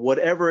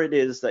whatever it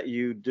is that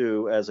you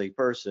do as a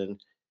person,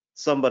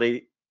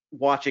 somebody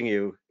watching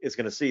you is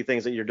going to see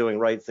things that you're doing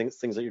right, things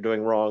that you're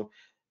doing wrong,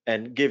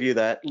 and give you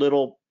that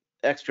little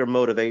extra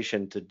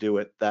motivation to do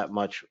it that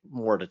much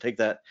more, to take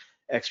that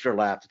extra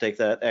lap, to take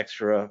that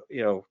extra,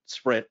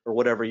 sprint or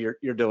whatever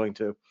you're doing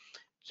to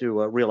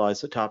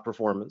realize the top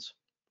performance.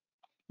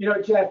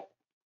 Jeff,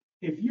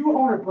 if you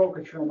own a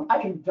brokerage firm,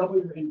 I can double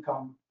your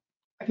income.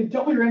 I can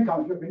double your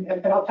income,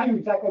 and I'll tell you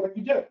exactly what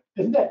you do.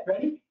 Isn't it?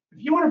 Ready? If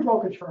you own a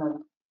brokerage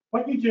firm,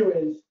 what you do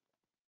is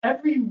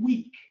every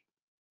week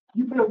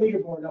you put a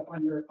leaderboard up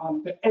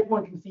on that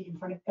everyone can see in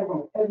front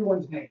of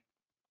everyone's name.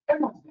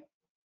 Everyone's name.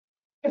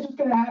 Guess what's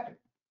going to happen?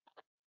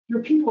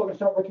 Your people are going to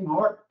start working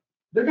harder.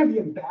 They're going to be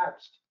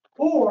embarrassed,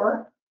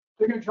 or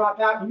they're going to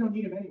drop out. You don't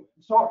need them anyway.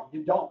 I'm sorry,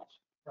 you don't,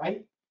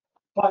 right?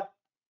 But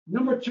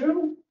number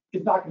 2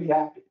 is not going to be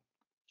happy.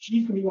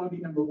 She's going to want to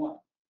be number 1.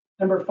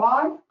 Number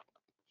 5,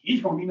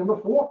 he's going to be number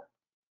 4.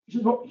 This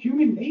is what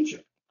human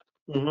nature.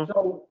 Mm-hmm.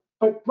 So,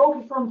 but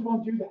brokerage firms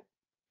won't do that.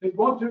 They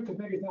won't do it because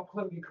maybe it's not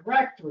politically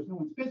correct or it's no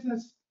one's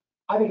business.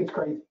 I think it's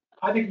crazy.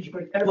 I think you should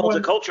put everyone. Well,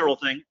 it's a cultural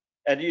thing,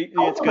 and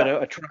it's going to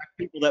attract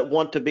people that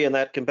want to be in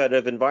that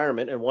competitive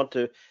environment and want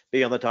to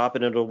be on the top,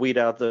 and it'll weed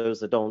out those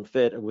that don't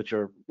fit, which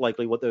are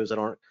likely what those that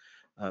aren't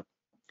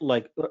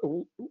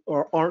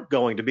or aren't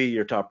going to be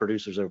your top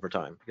producers over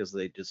time, because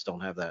they just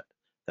don't have that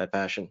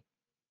passion.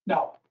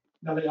 No,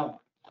 they don't.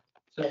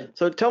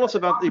 So tell us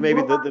about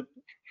maybe the.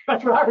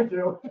 That's what I would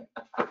do.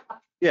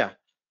 Yeah.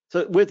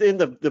 So within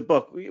the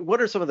book,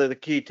 what are some of the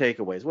key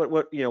takeaways?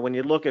 What when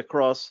you look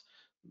across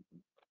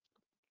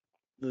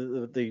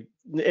the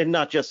and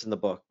not just in the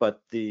book,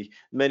 but the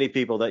many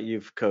people that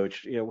you've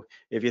coached,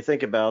 if you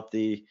think about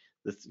the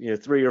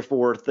 3 or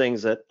 4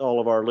 things that all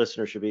of our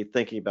listeners should be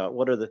thinking about,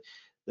 what are the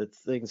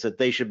things that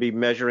they should be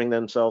measuring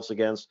themselves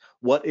against?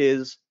 What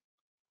is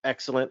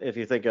excellent, if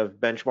you think of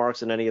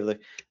benchmarks and any of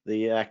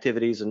the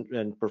activities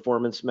and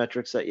performance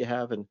metrics that you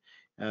have,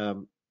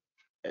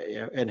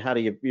 and how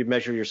do you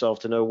measure yourself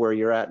to know where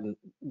you're at and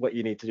what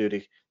you need to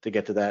do to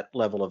get to that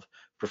level of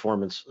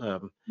performance?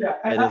 Yeah,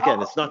 and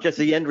again, it's not just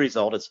the end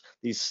result; it's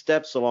these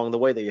steps along the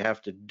way that you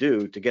have to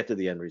do to get to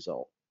the end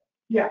result.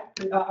 Yeah,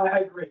 I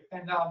agree.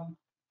 And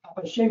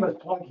a shameless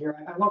plug here.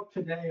 I looked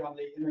today on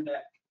the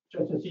internet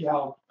just to see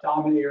how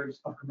Dominators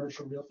of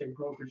Commercial Real Estate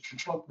Brokerage,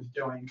 the book, was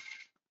doing.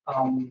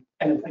 And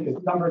I think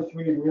it's number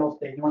 3 in real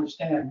estate. You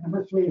understand,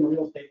 number 3 in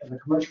real estate as a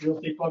commercial real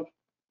estate book.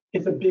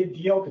 It's a big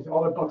deal because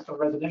all the books are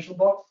residential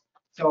books.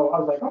 So I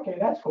was like, okay,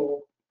 that's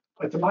cool.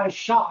 But to my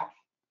shock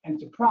and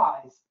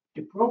surprise,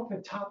 it broke the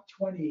top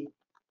 20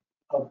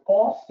 of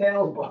all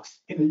sales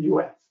books in the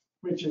U.S.,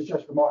 which is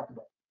just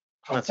remarkable.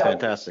 That's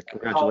fantastic.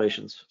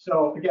 Congratulations.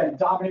 So again,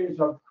 Dominators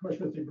of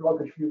Commercial Real Estate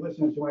Brokerage. For you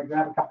listeners who want to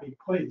grab a copy,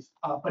 please.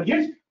 But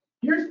here's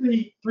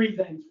the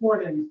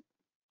 4 things.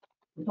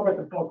 We'll talk about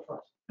the book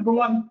first. Number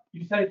 1,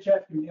 you said it,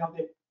 Jeff. You nailed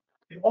it.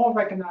 They all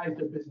recognize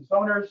their business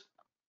owners,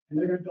 and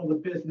they're going to build a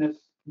business,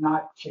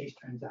 not chase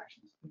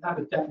transactions. That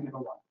is definitely number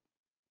 1.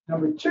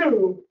 Number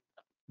 2,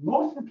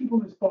 most of the people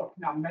in this book,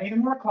 now many of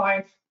them were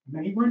clients,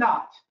 many were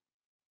not.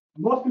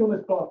 Most people in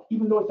this book,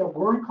 even those that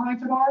weren't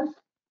clients of ours,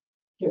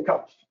 get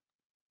coached.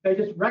 They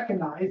just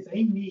recognize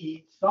they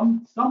need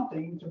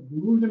something to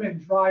move them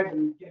and drive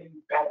them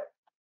getting better.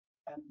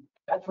 And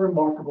that's a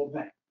remarkable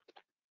thing.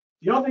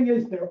 The other thing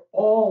is they're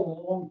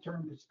all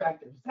long-term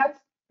perspectives. That's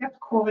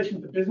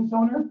correlation with the business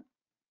owner,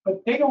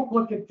 but they don't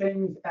look at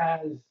things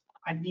as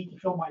I need to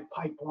fill my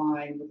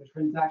pipeline with a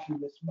transaction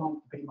this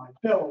month to pay my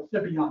bills.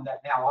 They're beyond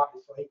that now,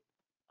 obviously.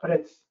 But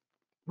it's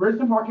where's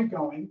the market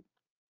going?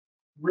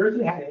 Where's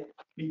it headed?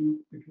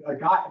 A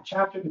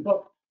chapter in the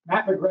book,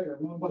 Matt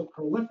McGregor, one of the most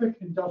prolific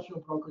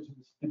industrial brokers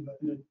in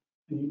the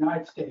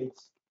United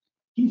States.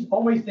 He's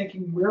always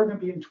thinking we're going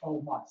to be in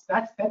 12 months.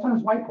 That's on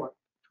his whiteboard.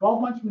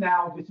 12 months from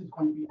now, this is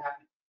going to be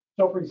happening.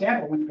 So, for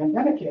example, when the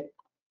pandemic hit,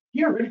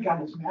 he already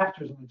got his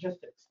master's in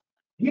logistics.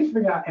 He was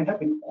figuring out and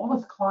helping all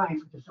his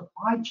clients with the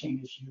supply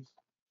chain issues.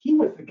 He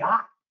was the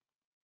guy.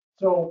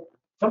 So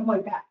something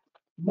like that.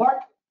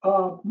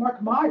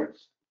 Mark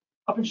Myers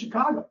up in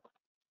Chicago.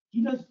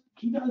 He does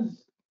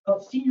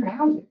senior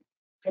housing.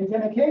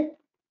 Pandemic hit.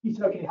 He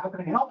said, okay, how can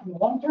I help in the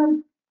long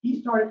term?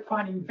 He started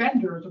finding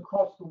vendors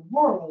across the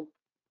world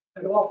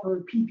that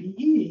offered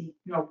PPE,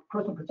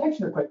 personal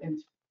protection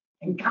equipment,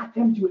 and got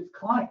them to his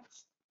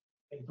clients.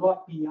 They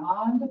thought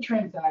beyond the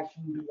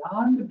transaction,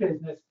 beyond the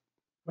business.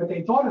 What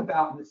they thought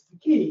about, and this is the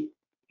key,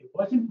 it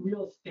wasn't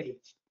real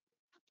estate,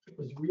 it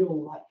was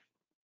real life.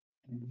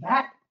 And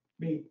that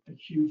made a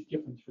huge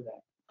difference for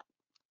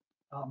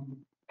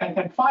them.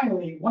 And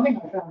finally, one thing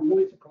I found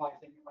really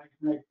surprising when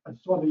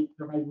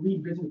I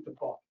revisited the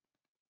book,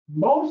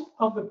 most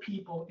of the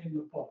people in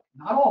the book,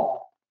 not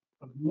all,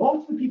 but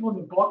most of the people in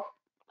the book,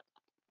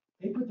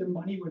 they put their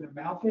money where their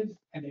mouth is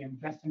and they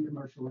invest in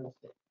commercial real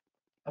estate.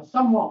 Now,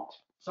 some won't.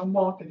 Some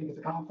won't. I think it's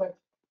a conflict.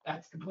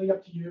 That's completely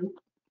up to you.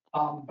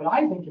 But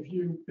I think if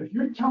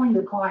you're telling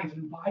your clients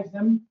and advise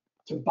them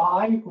to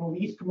buy or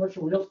lease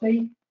commercial real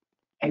estate,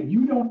 and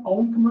you don't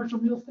own commercial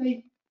real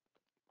estate,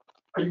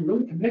 are you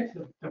really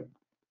committed to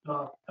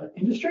the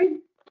industry?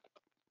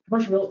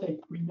 Commercial real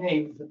estate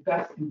remains the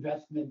best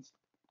investment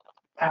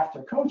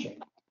after coaching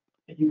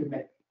that you can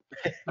make.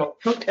 So,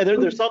 and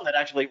there's some that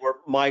actually were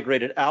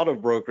migrated out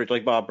of brokerage,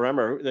 like Bob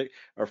Bremer,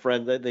 our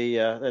friend,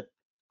 that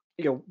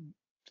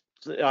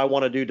I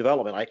want to do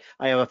development.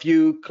 I have a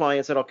few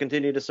clients that I'll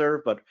continue to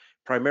serve, but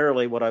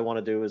primarily what I want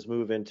to do is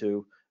move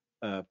into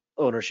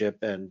ownership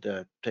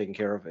and taking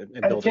care of it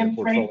and building a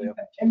portfolio.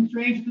 Tim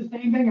Strange did the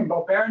same thing, and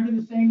Bo Barron did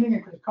the same thing,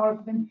 and Chris Carter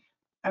did the same thing.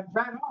 And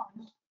Brad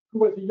Arms, who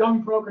was a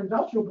young broker,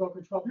 industrial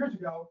broker 12 years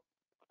ago,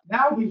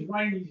 now he's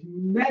running these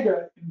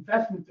mega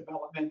investment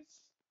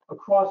developments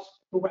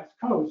across the West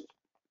Coast.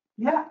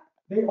 Yeah,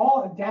 they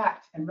all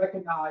adapt and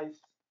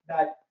recognize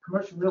that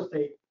commercial real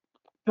estate,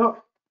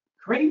 look,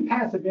 creating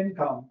passive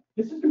income,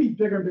 this is going to be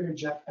bigger and bigger,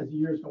 Jeff, as the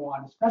years go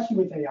on, especially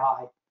with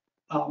AI.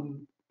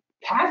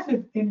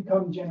 Passive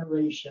income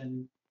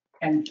generation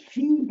and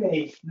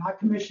fee-based, not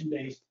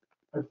commission-based,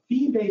 but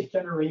fee-based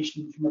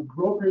generation from a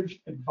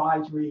brokerage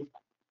advisory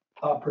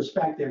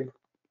perspective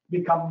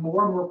become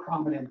more and more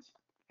prominent.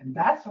 And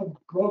that's how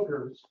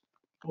brokers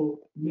will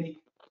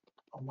make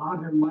a lot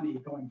of their money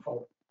going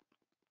forward.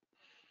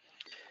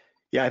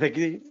 Yeah, I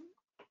think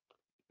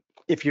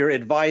if you're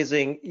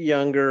advising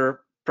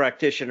younger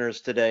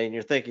practitioners today and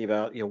you're thinking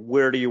about,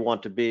 where do you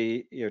want to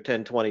be,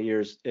 10, 20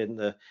 years in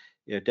the,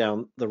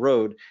 down the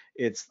road,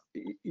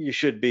 you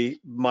should be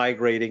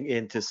migrating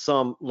into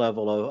some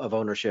level of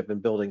ownership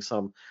and building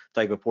some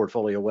type of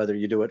portfolio, whether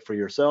you do it for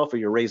yourself or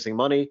you're raising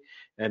money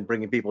and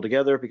bringing people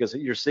together, because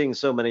you're seeing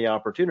so many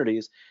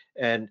opportunities,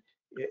 and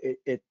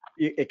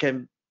it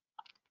can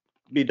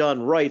be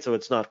done right, so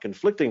it's not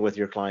conflicting with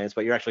your clients,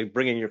 but you're actually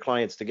bringing your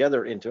clients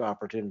together into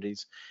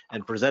opportunities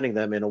and presenting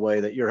them in a way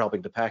that you're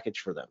helping to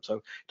package for them.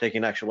 So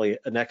taking actually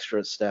an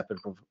extra step and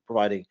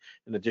providing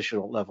an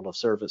additional level of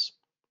service,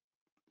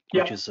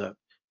 which is a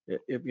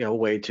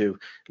way to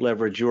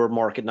leverage your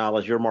market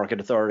knowledge, your market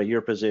authority,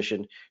 your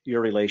position, your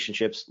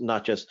relationships,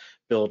 not just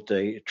build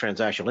a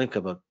transactional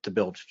income, but to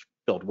build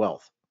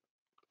wealth.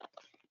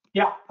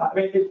 Yeah, I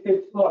mean,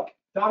 look,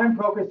 dominant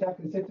brokers have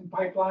consistent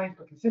pipelines,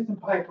 but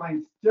consistent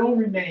pipelines still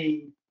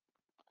remain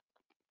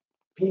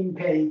being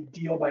paid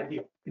deal by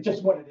deal. It's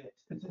just what it is.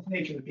 It's the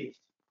nature of the beast.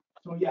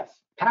 So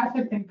yes,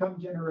 passive income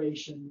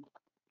generation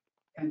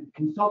and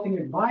consulting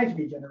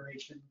advisory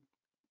generation,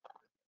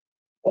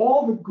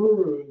 all the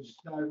gurus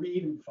that I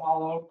read and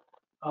follow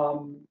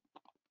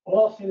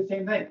all say the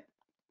same thing.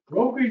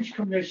 Brokerage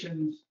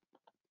commissions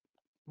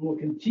will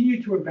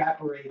continue to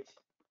evaporate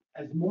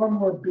as more and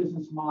more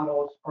business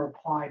models are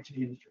applied to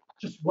the industry.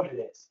 Just what it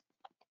is.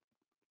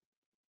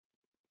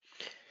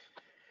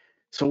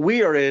 So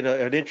we are in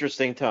an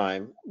interesting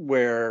time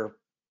where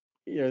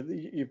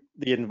the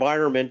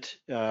environment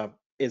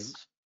is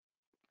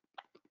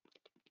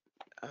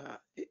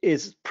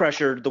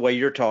pressured the way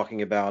you're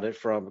talking about it,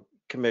 from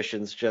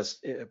commissions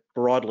just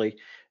broadly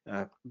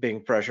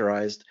being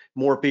pressurized.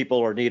 More people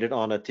are needed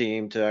on a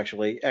team to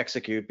actually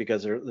execute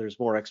because there's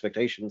more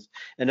expectations,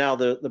 and now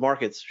the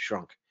market's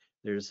shrunk.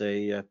 There's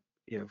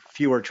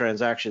fewer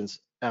transactions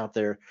out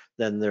there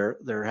than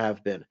there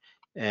have been,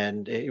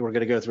 and we're going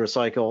to go through a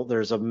cycle.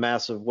 There's a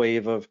massive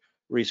wave of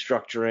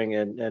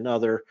restructuring and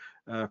other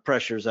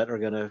pressures that are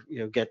going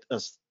to get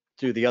us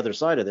to the other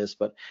side of this.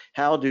 But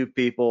how do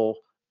people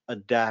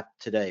adapt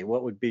today?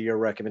 What would be your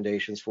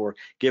recommendations for,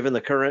 given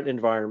the current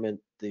environment,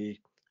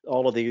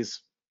 all of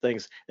these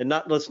things? And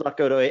let's not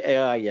go to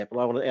AI yet, but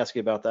I want to ask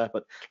you about that.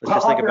 But let's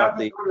just think about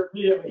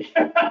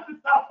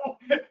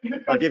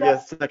I'll give you a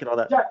second on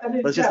that.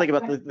 Let's just think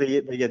about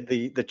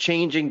the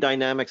changing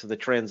dynamics of the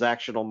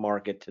transactional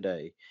market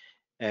today,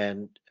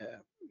 and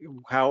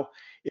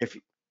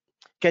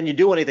can you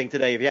do anything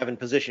today if you haven't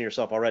positioned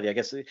yourself already? I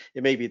guess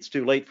maybe it's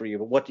too late for you,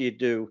 but what do you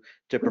do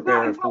to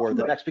prepare for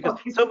the next? Because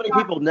so many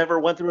people never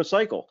went through a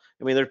cycle.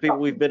 I mean, there's people,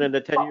 we've been in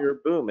a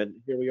 10-year boom, and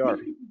here we are.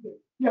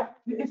 Yeah,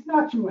 it's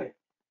not too late.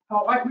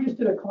 We just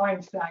did a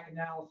client stack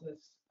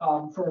analysis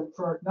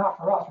for not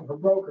for us, but for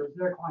brokers,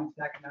 their client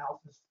stack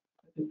analysis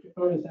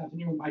this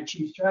afternoon with my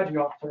chief strategy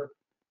officer,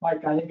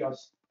 Mike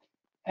Gallegos.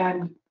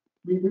 And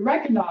we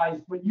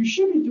recognize what you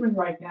should be doing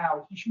right now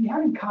is you should be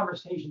having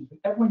conversations with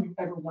everyone you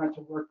ever wanted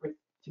to work with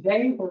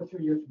today or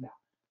 3 years from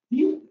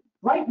now.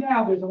 Right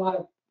now, there's a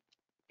lot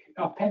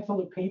of pencil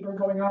to paper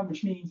going on,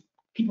 which means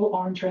people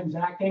aren't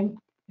transacting.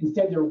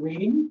 Instead, they're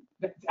waiting.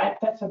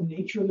 That's the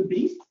nature of the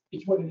beast.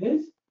 It's what it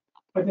is.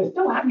 But they're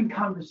still having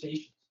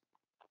conversations.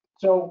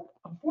 So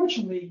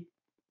unfortunately,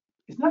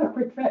 it's not a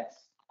quick fix.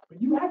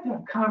 But you have to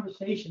have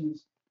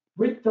conversations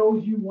with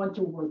those you want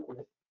to work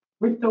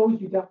with those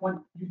you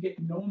get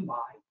known by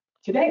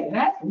today, and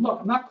ask them, look,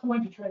 I'm not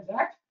calling to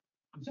transact.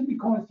 I'm simply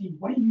calling to see,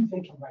 what are you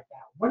thinking right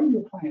now? What are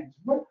your plans?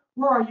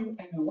 Where are you?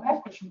 And the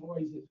last question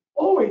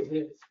always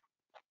is,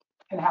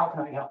 and how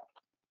can I help?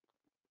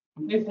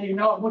 When they say,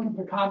 I'm looking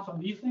for comps on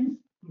these things,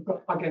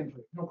 I'll get into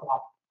it, no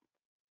problem.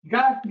 You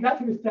got to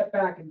take a step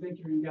back and think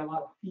you're going to get a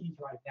lot of fees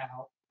right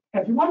now.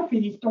 And if you want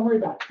fees, don't worry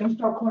about it. Don't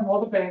start calling all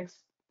the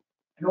banks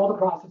and all the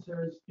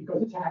processors,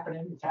 because it's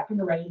happening. It's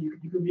happening already.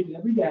 You can read it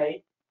every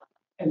day,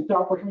 and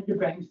start working with your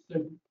banks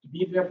to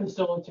be their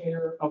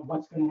facilitator of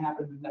what's going to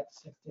happen in the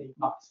next 6 to 8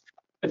 months.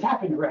 It's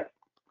happening already.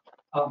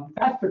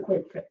 That's the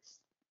quick fix.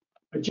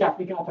 But Jeff,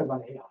 we got to talk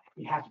about AI.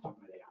 We have to talk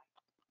about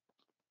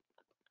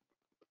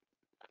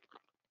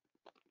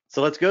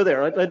So let's go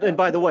there. And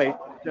by the way,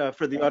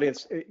 for the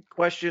audience,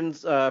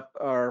 questions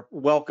are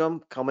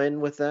welcome. Come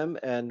in with them,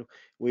 and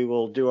we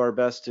will do our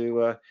best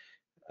to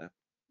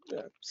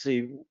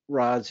see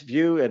Rod's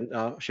view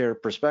and share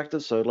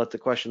perspectives. So let the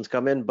questions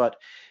come in. But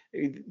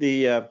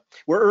we're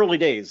early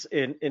days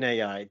in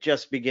AI,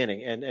 just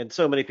beginning, and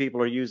so many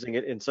people are using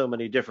it in so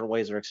many different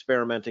ways. They're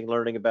experimenting,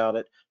 learning about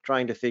it,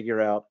 trying to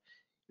figure out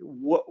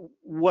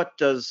what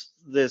does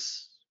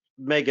this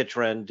mega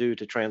trend do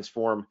to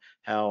transform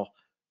how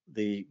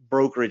the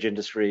brokerage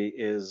industry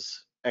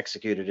is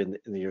executed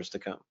in the years to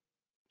come.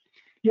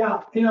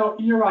 Yeah,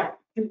 you're right.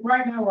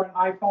 Right now we're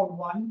on iPhone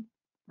 1,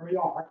 we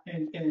are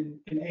in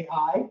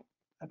AI,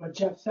 but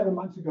Jeff, 7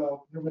 months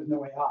ago, there was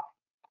no AI.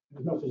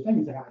 There was no such thing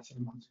as AI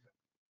 7 months ago.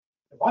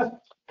 It wasn't.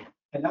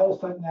 And all of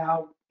a sudden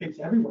now it's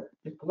everywhere.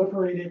 It's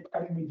proliferated,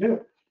 everything we do.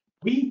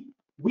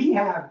 We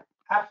have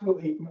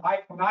absolutely,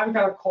 when I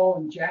got a call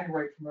in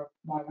January from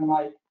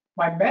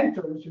my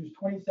mentors, who's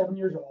 27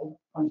 years old,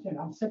 understand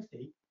I'm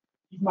 60,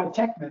 he's my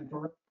tech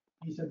mentor.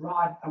 He said,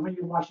 Rod, I want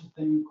you to watch this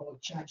thing called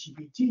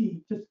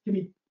ChatGPT. Just give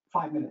me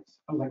 5 minutes.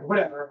 I was like,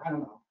 whatever, I don't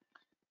know.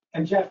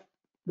 And Jeff,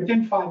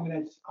 within 5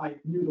 minutes, I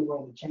knew the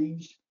world had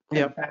changed.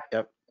 Yep. In fact,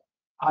 Yep.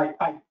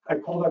 I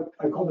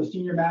called a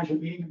senior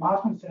management meeting at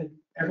Moscow and said,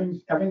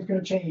 everything's going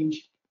to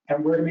change,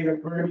 and we're going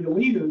to be the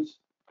leaders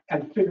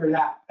and figure it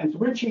out. And so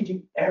we're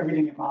changing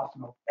everything at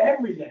Moscow,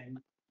 everything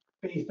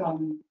based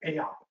on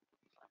AI,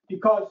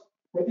 because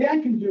what AI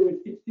can do is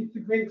it's a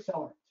great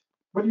accelerant.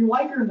 Whether you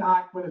like it or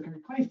not, whether it can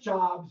replace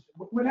jobs,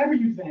 whatever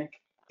you think,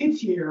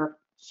 it's here.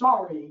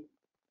 Sorry,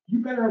 you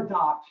better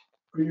adopt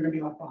or you're going to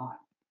be left behind.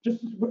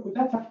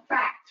 That's a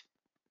fact.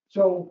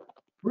 So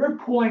we're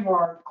pulling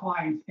our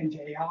clients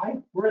into AI.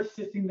 We're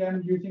assisting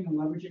them using and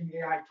leveraging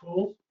AI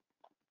tools.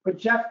 But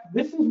Jeff,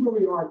 this is where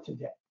we are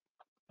today.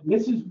 And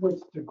this is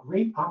what's the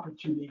great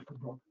opportunity for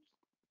brokers.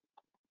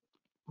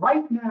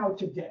 Right now,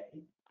 today,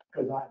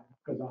 because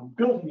I'm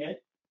building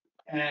it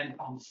and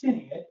I'm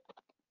seeing it,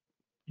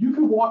 you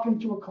can walk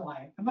into a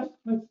client, and I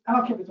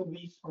don't care if it's a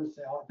lease or a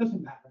sale, it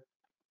doesn't matter.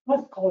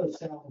 Let's call it a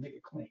sale and make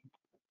it clean.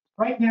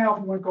 Right now,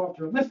 if you want to go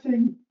after a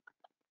listing,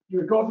 you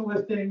would go to the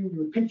listing, you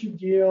would pitch your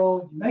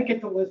deal, you make it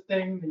the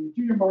listing, then you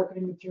do your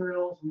marketing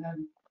materials, and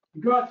then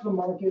you go out to the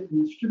market and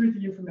you distribute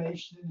the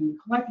information and you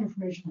collect the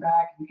information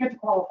back and you get the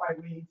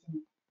qualified leads.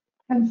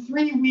 And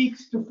 3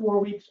 weeks to 4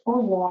 weeks or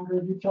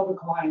longer, you tell the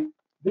client,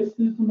 this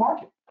is the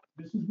market.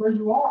 This is where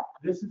you are.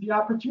 This is the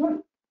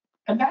opportunity.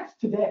 And that's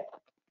today.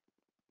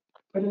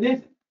 But it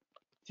isn't.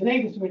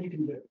 Today, this is what you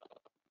can do.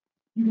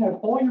 You can have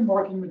all your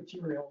marketing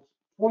materials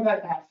for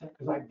that asset,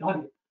 because I've done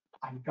it.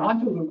 I've gone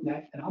to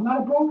LoopNet, and I'm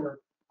not a broker.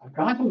 I've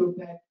gone to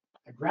LoopNet,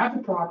 I grabbed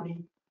the property,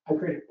 I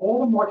created all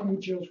the marketing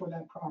materials for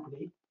that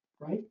property,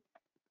 right?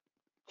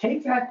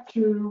 Take that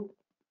to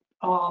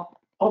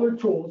other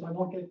tools. I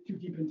won't get too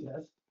deep into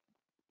this.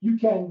 You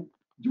can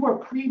do a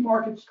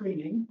pre-market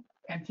screening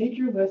and take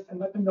your list and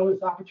let them know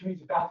this opportunity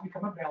is about to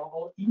become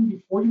available even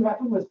before you have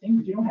the listing,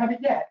 because you don't have it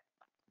yet.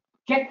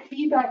 Get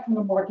feedback from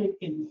the market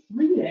in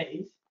 3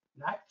 days,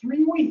 not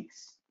 3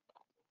 weeks,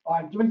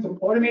 by doing some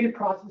automated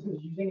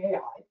processes using AI.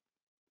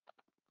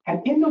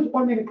 And in those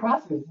automated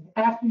processes,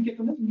 after you get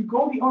the listing, you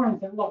go to the owner and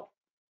say, look,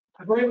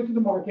 I've already looked at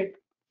the market.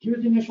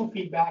 Here's the initial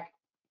feedback.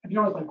 And the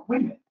owner's like, wait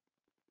a minute,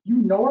 you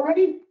know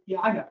already? Yeah,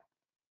 I know.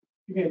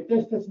 You get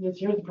this, this, and this.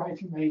 Here's the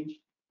pricing range.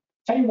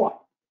 Tell you what,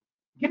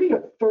 give me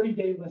a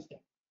 30-day listing.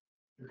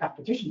 Your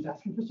competition's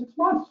asking for 6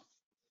 months.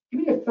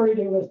 Give me a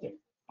 30-day listing.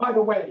 By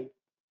the way,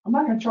 I'm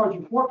not going to charge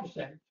you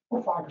 4%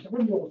 or 5%.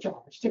 What do you all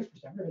charge? 6%.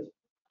 Where is it?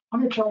 I'm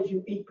going to charge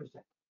you 8%,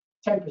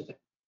 10%.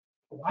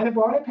 Why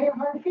would I pay a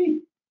higher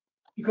fee?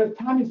 Because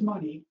time is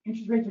money.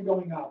 Interest rates are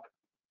going up.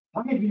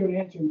 I'm going to give you an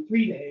answer in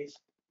 3 days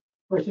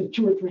versus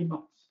 2 or 3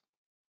 months.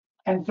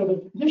 And so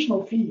the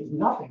additional fee is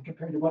nothing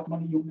compared to what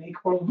money you'll make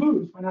or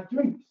lose by not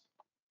doing this.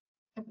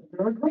 And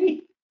they're going to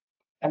agree.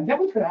 And then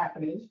what's going to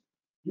happen is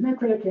you're going to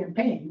create a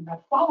campaign.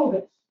 Now follow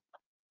this.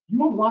 You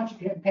will launch a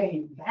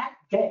campaign that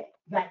day,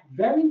 that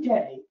very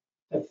day,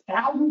 to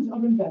thousands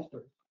of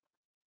investors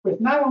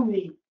with not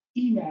only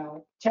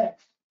email,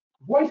 text,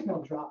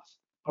 voicemail drops,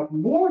 but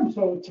more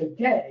so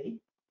today,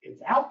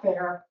 it's out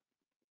there,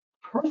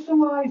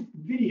 personalized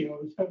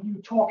videos of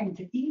you talking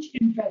to each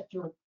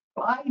investor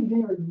by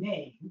their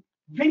name,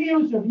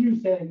 videos of you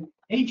saying,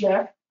 hey,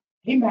 Jeff,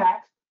 hey,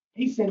 Max,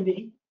 hey,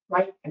 Cindy,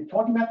 right, and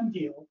talking about the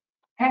deal,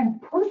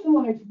 and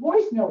personalized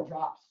voicemail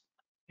drops,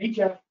 hey,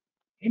 Jeff,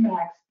 hey,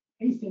 Max,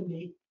 hey,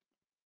 Cindy,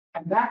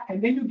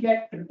 and then you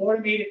get an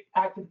automated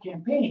active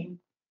campaign,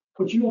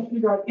 which you will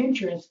figure out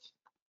interest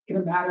in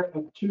a matter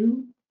of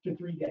 2 to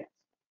 3 days.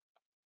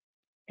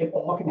 It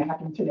all can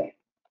happen today.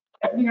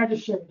 Everything I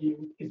just shared with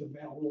you is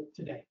available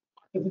today.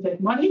 Does it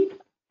take money?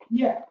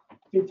 Yeah.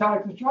 Is it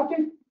time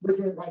constructed? We're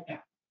doing it right now.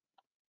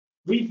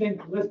 We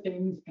think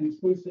listings and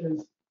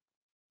exclusives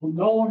will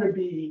no longer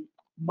be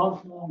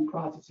month-long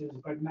processes,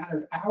 but a matter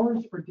of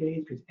hours or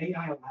days, because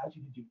AI allows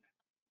you to do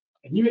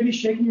that. And you may be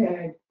shaking your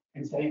head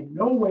and saying,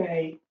 no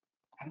way.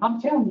 And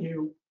I'm telling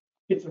you,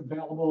 it's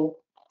available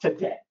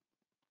today.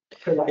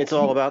 It's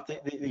all about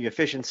the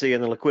efficiency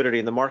and the liquidity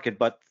in the market.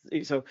 But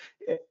so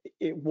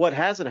what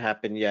hasn't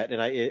happened yet,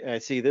 and I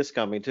see this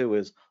coming too,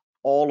 is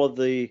all of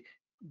the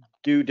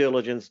due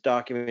diligence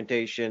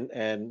documentation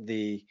and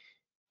the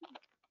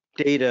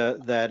data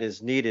that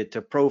is needed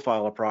to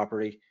profile a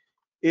property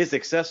is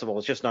accessible.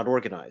 It's just not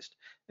organized.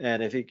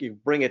 And if you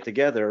bring it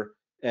together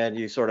and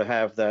you sort of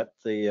have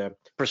the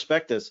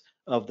prospectus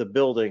of the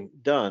building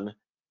done,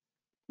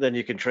 then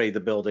you can trade the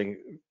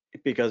building,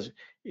 because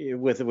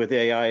with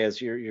AI,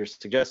 as you're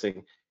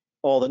suggesting,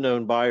 all the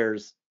known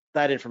buyers,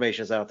 that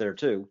information is out there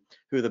too.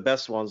 Who are the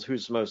best ones,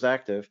 who's most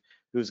active,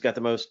 who's got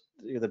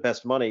the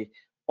best money.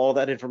 All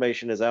that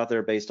information is out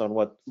there based on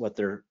what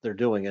they're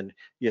doing, and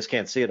you just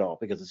can't see it all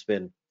because it's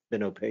been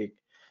opaque.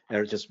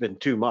 There's just been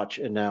too much,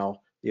 and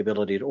now the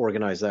ability to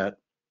organize that,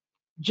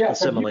 Jeff,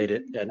 assimilate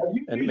it,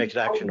 and make it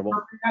actionable.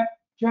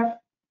 Jeff,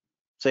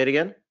 say it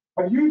again.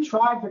 Have you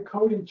tried the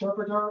code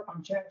interpreter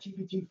on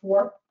ChatGPT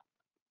 4?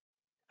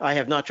 I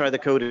have not tried the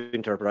code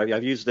interpreter.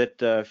 I've used it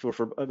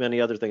for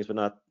many other things, but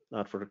not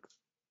for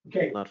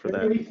that.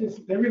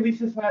 They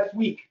released this last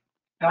week,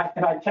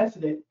 and I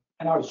tested it,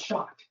 and I was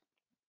shocked.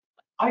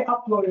 I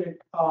uploaded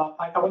it.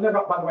 I will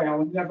never, by the way, I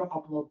will never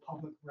upload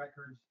public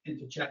records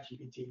into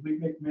ChatGPT.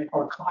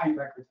 Or client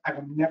records. I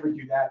will never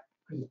do that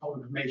because it's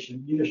public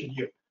information. Neither should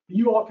you.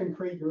 You all can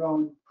create your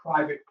own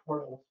private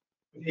portals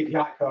with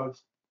API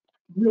codes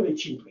really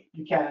cheaply.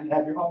 You can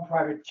have your own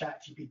private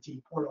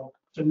ChatGPT portal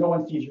so no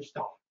one sees your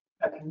stuff.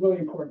 That's really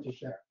important to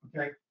share,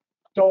 okay?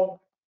 Don't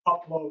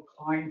upload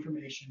client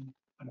information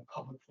on a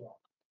public forum.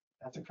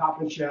 That's a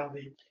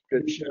confidentiality.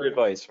 Good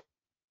advice.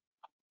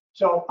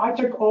 So I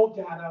took old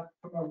data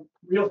from a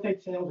real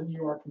estate sales in New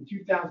York from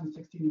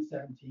 2016 and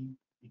 17.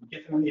 You can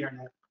get it on the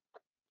internet.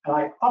 And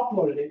I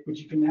uploaded it, which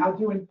you can now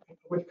do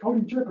with Code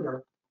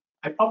Interpreter.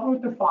 I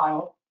uploaded the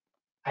file.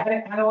 I had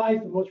to analyze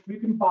the most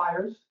frequent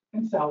buyers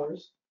and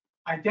sellers,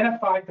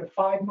 identified the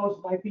 5 most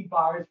likely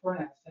buyers for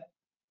an asset,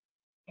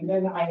 and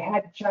then I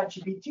had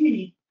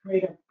ChatGPT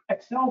create an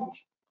Excel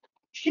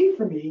sheet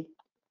for me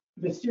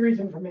with a series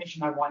of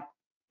information I wanted.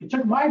 It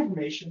took my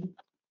information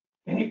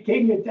and it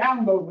gave me a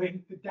download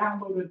link to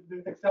download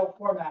the Excel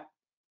format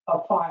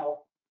of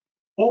file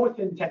all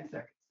within 10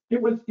 seconds.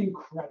 It was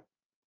incredible.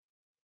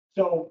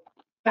 So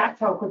that's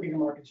how quickly the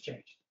market's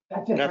changed.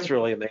 That's it. That's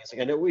really amazing.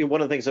 And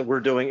one of the things that we're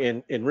doing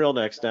in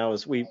RealNex now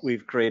is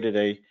we've created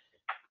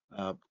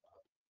a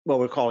what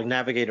we're calling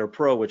Navigator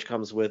Pro, which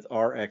comes with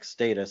RX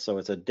data. So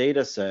it's a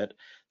data set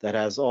that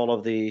has all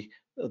of the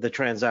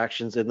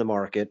transactions in the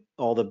market,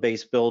 all the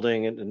base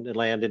building and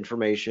land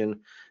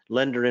information,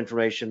 lender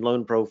information,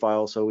 loan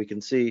profile, so we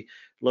can see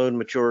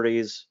loan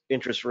maturities,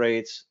 interest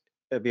rates,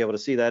 be able to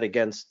see that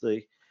against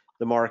the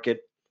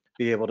market,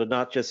 be able to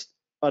not just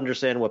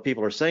understand what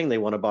people are saying they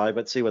want to buy,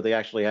 but see what they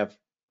actually have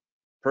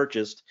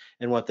purchased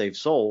and what they've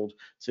sold.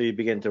 So you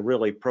begin to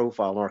really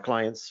profile, and our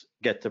clients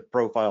get to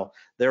profile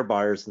their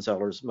buyers and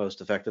sellers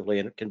most effectively,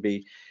 and it can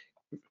be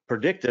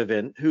predictive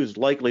in who's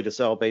likely to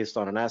sell based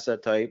on an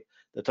asset type,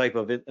 the type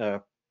of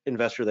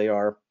investor they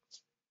are,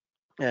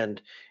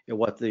 and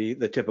what the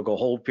typical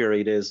hold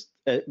period is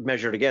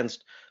measured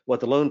against what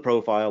the loan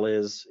profile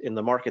is in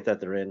the market that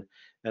they're in.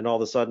 And all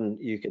of a sudden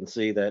you can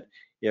see that,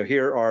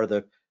 here are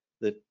the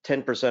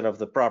 10% of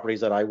the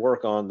properties that I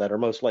work on that are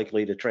most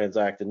likely to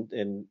transact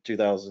in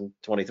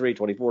 2023,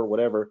 24,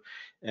 whatever,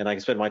 and I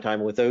can spend my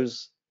time with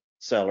those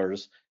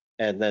sellers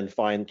and then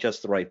find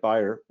just the right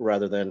buyer,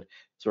 rather than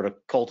sort of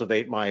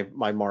cultivate my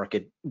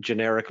market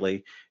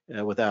generically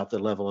without the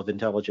level of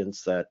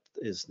intelligence that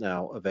is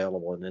now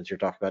available. And as you're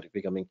talking about, it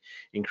becoming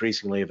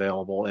increasingly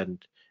available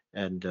and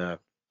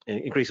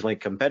increasingly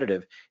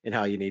competitive in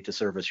how you need to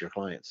service your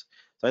clients.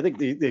 So I think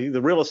the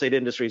real estate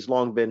industry has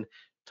long been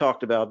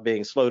talked about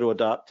being slow to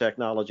adopt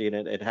technology, and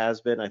it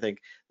has been. I think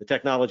the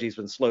technology has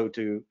been slow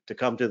to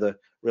come to the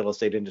real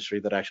estate industry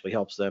that actually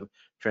helps them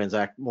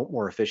transact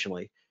more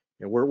efficiently.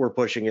 We're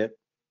pushing it,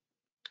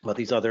 but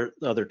these other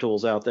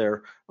tools out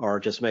there are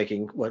just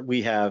making what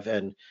we have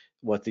and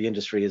what the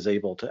industry is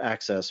able to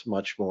access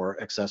much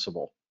more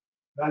accessible.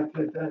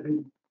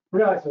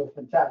 RealNex is a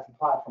fantastic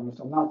platform,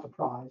 so I'm not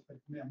surprised. But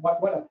man,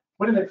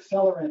 what an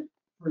accelerant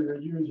for your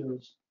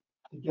users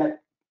to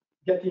get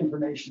the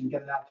information and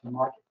get it out to the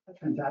market. That's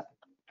fantastic.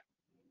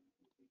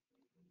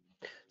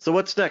 So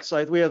what's next?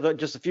 We have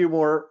just a few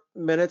more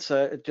minutes.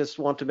 I just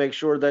want to make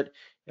sure that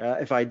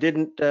if I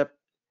didn't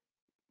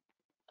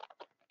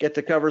get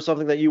to cover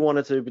something that you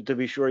wanted to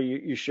be sure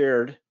you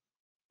shared,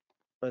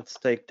 let's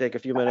take a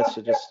few minutes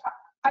to just.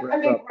 I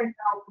think right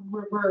now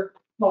we're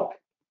look.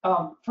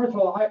 First of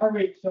all, I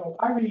read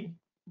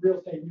real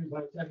estate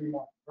newsletters every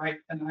month, right?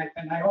 And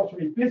I also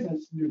read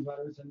business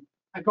newsletters, and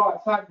I go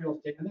outside real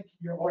estate. I think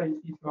your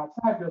audience needs to go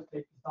outside real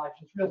estate besides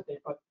just real estate,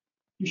 but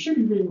you should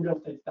be reading real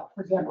estate stuff.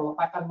 For example,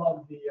 I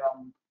love the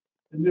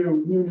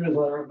new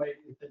newsletter,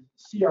 the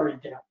CRE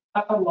gap.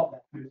 I love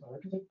that newsletter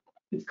because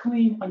it's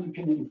clean,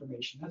 unopinionated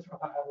information. That's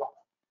what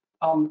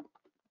I love.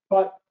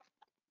 But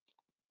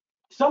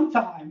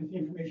sometimes the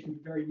information can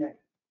be very negative.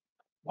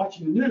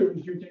 Watching the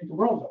news, you think the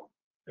world's over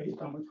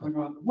based on what's going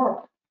on in the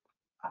world.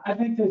 I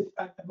think this,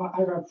 I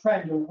have a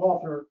friend, an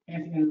author,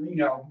 Anthony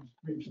Reno, who's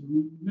written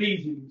some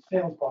amazing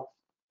sales books.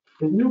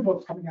 His new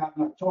book's coming out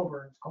in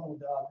October. It's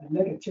called The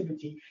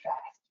Negativity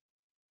Fast.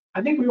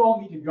 I think we all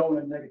need to go on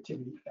a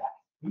negativity fast.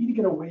 We need to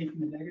get away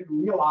from the negative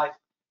and realize,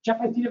 Jeff,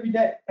 I see it every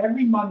day.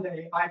 Every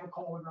Monday, I have a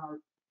call with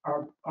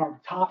our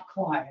top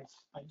clients.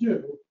 I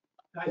do.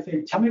 And I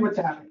say, tell me what's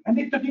happening. And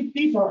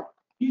these are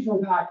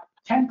not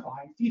 10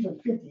 clients. These are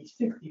 50,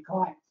 60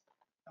 clients.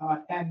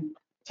 And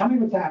tell me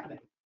what's happening.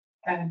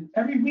 And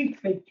every week,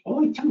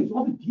 all they tell me is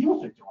all the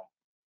deals they're doing.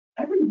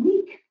 Every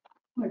week.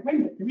 I'm like, wait a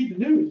minute, you read the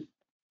news,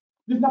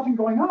 there's nothing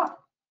going on.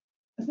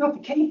 That's not the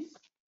case.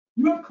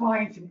 You have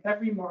clients in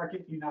every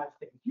market in the United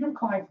States. You have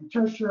clients in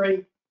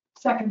tertiary,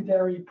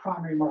 secondary,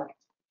 primary markets.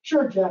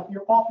 Sure, Jeff,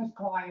 your office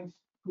clients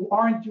who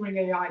aren't doing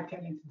AI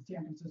tenants in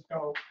San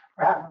Francisco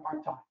are having a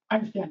hard time. I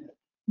understand that.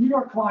 New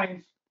York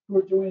clients who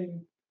are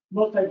doing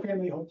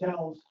multifamily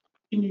hotels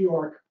in New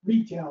York,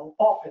 retail,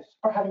 office,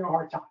 are having a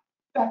hard time.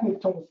 That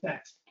makes total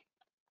sense.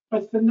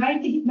 But it's the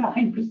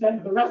 99%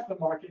 of the rest of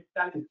the market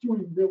that is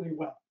doing really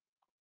well.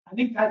 I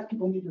think that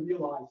people need to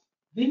realize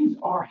things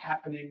are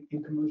happening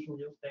in commercial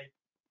real estate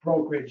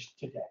brokerage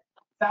today.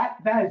 That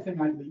is the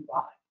thing I leave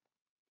behind.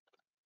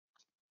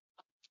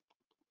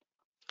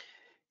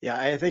 Yeah,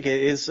 I think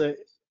it is an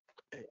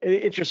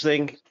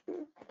interesting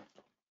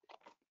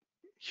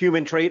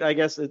human trait, I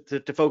guess,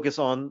 to focus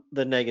on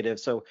the negative.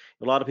 So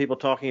a lot of people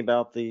talking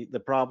about the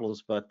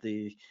problems, but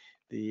the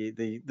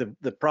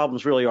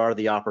problems really are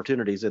the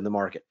opportunities in the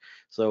market.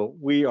 So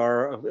we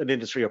are an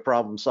industry of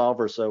problem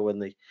solvers. So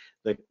when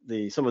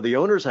some of the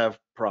owners have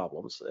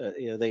problems,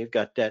 they've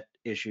got debt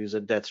issues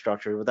and debt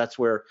structure. But that's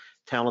where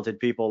talented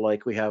people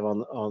like we have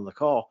on the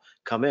call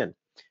come in.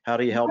 How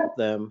do you help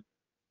them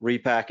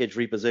repackage,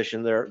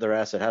 reposition their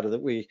asset? How do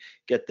we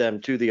get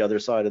them to the other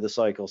side of the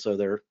cycle so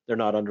they're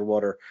not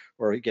underwater,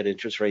 or get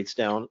interest rates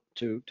down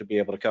to be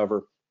able to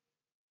cover?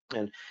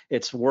 And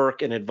it's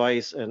work and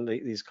advice, and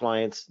these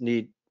clients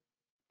need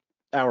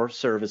our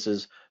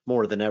services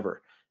more than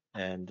ever.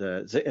 And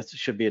it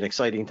should be an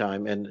exciting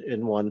time,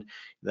 and one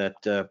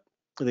that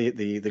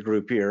the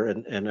group here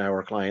and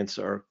our clients,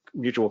 our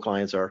mutual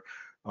clients, are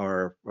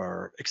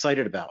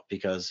excited about,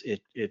 because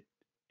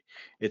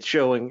it's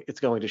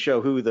going to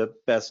show who the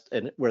best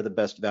and where the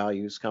best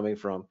value is coming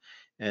from,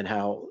 and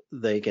how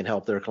they can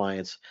help their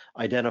clients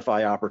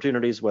identify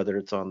opportunities, whether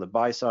it's on the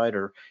buy side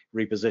or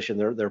reposition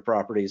their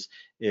properties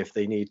if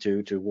they need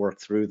to work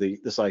through the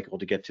cycle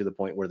to get to the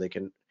point where they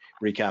can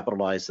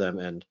recapitalize them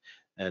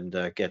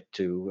and get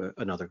to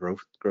another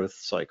growth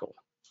cycle.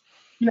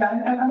 Yeah,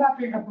 and I'm not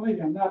being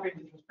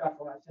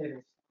disrespectful when I say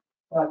this,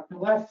 but the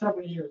last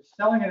several years,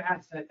 selling an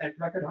asset at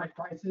record high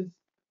prices,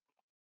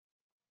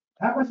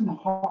 that wasn't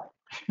hard.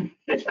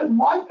 It just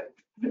wasn't.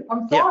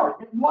 I'm sorry,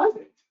 yeah. It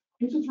wasn't.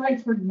 Interest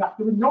rates were not,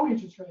 there were no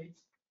interest rates,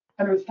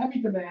 and there was heavy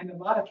demand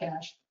and a lot of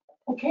cash.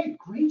 Okay,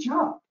 great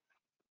job.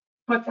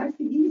 But that's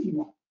the easy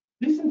one.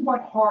 This is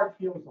what hard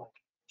feels like.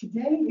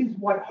 Today is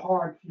what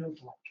hard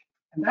feels like.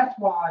 And that's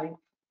why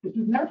this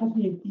was never supposed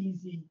to be an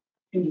easy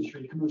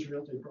industry, commercial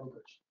real estate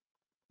brokerage.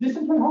 This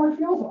is what hard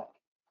feels like.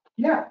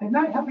 Yeah, and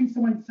not helping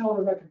someone sell at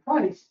a record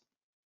price,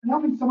 and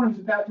helping someone who's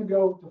about to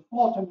go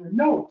default on their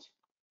note,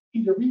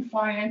 either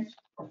refinance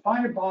or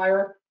find a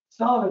buyer,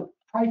 sell at a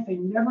price they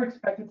never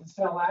expected to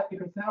sell at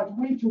because now it's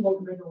way too low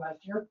compared to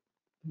last year.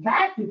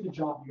 That is the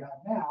job you have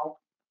now,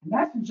 and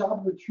that's the job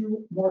of a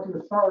true market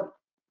authority.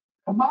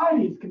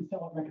 Commodities can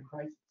sell at record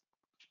prices.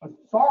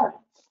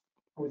 Authorities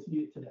are what's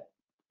needed today.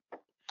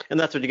 And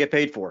that's what you get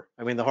paid for.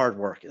 I mean, the hard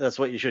work. That's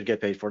what you should get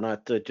paid for,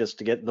 not just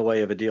to get in the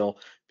way of a deal,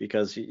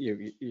 because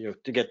you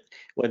to get,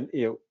 when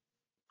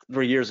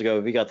 3 years ago,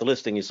 if you got the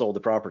listing, you sold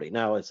the property.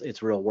 Now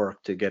it's real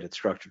work to get it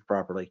structured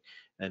properly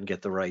and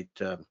get the right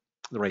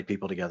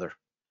people together.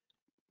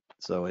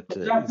 So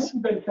this has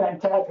been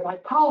fantastic. I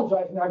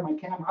apologize for having my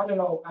camera. I don't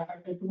know.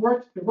 It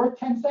worked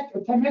 10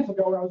 minutes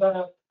ago when I was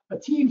on a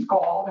Teams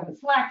call and a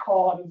Slack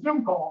call and a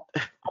Zoom call.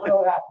 I don't know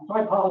what happened. So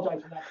I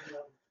apologize for that.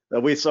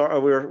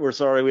 We're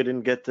sorry we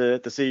didn't get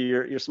to see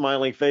your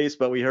smiling face,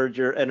 but we heard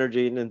your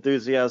energy and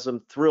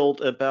enthusiasm.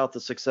 Thrilled about the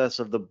success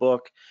of the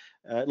book.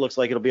 It looks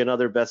like it'll be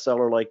another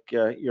bestseller like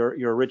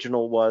your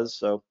original was.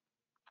 So,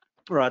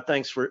 Rod,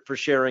 thanks for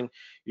sharing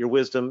your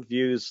wisdom,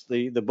 views.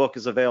 The book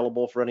is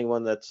available for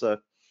anyone that's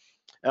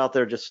out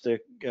there. Just to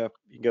you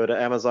can go to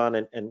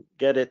Amazon and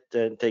get it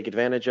and take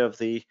advantage of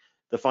the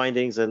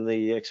findings and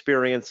the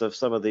experience of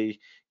some of the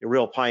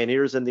real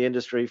pioneers in the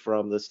industry,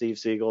 from the Steve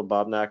Siegel,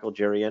 Bob Knackel,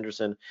 Jerry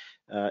Anderson,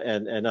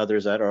 and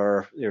others that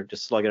are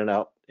just slugging it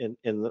out in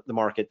the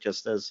market,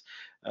 just as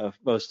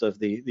most of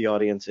the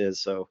audience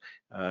is. So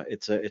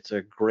it's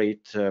a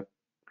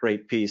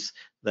great piece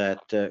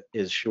that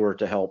is sure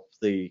to help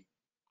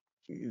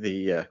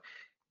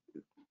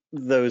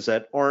those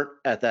that aren't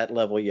at that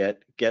level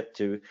yet get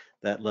to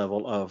that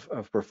level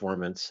of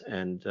performance.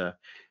 And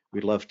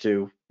we'd love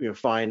to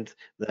find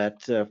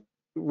that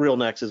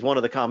RealNex is one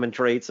of the common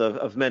traits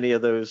of many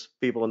of those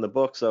people in the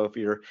book. So if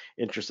you're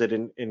interested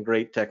in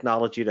great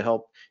technology to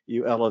help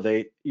you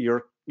elevate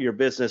your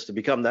business to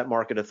become that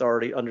market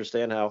authority,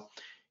 understand how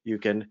you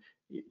can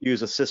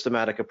use a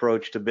systematic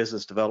approach to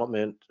business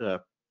development,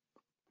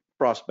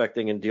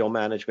 prospecting, and deal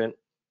management,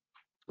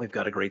 we've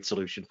got a great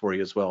solution for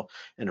you as well,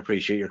 and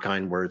appreciate your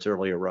kind words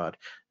earlier, Rod.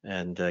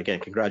 And again,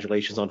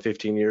 congratulations on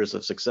 15 years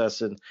of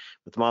success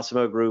with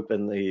Massimo Group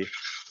and the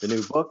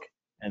new book.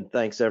 And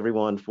thanks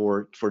everyone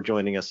for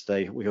joining us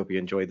today. We hope you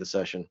enjoyed the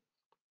session.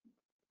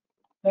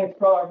 Thanks,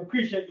 bro. I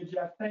appreciate you,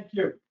 Jeff. Thank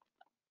you.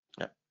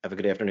 Have a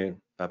good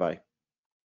afternoon. Bye-bye.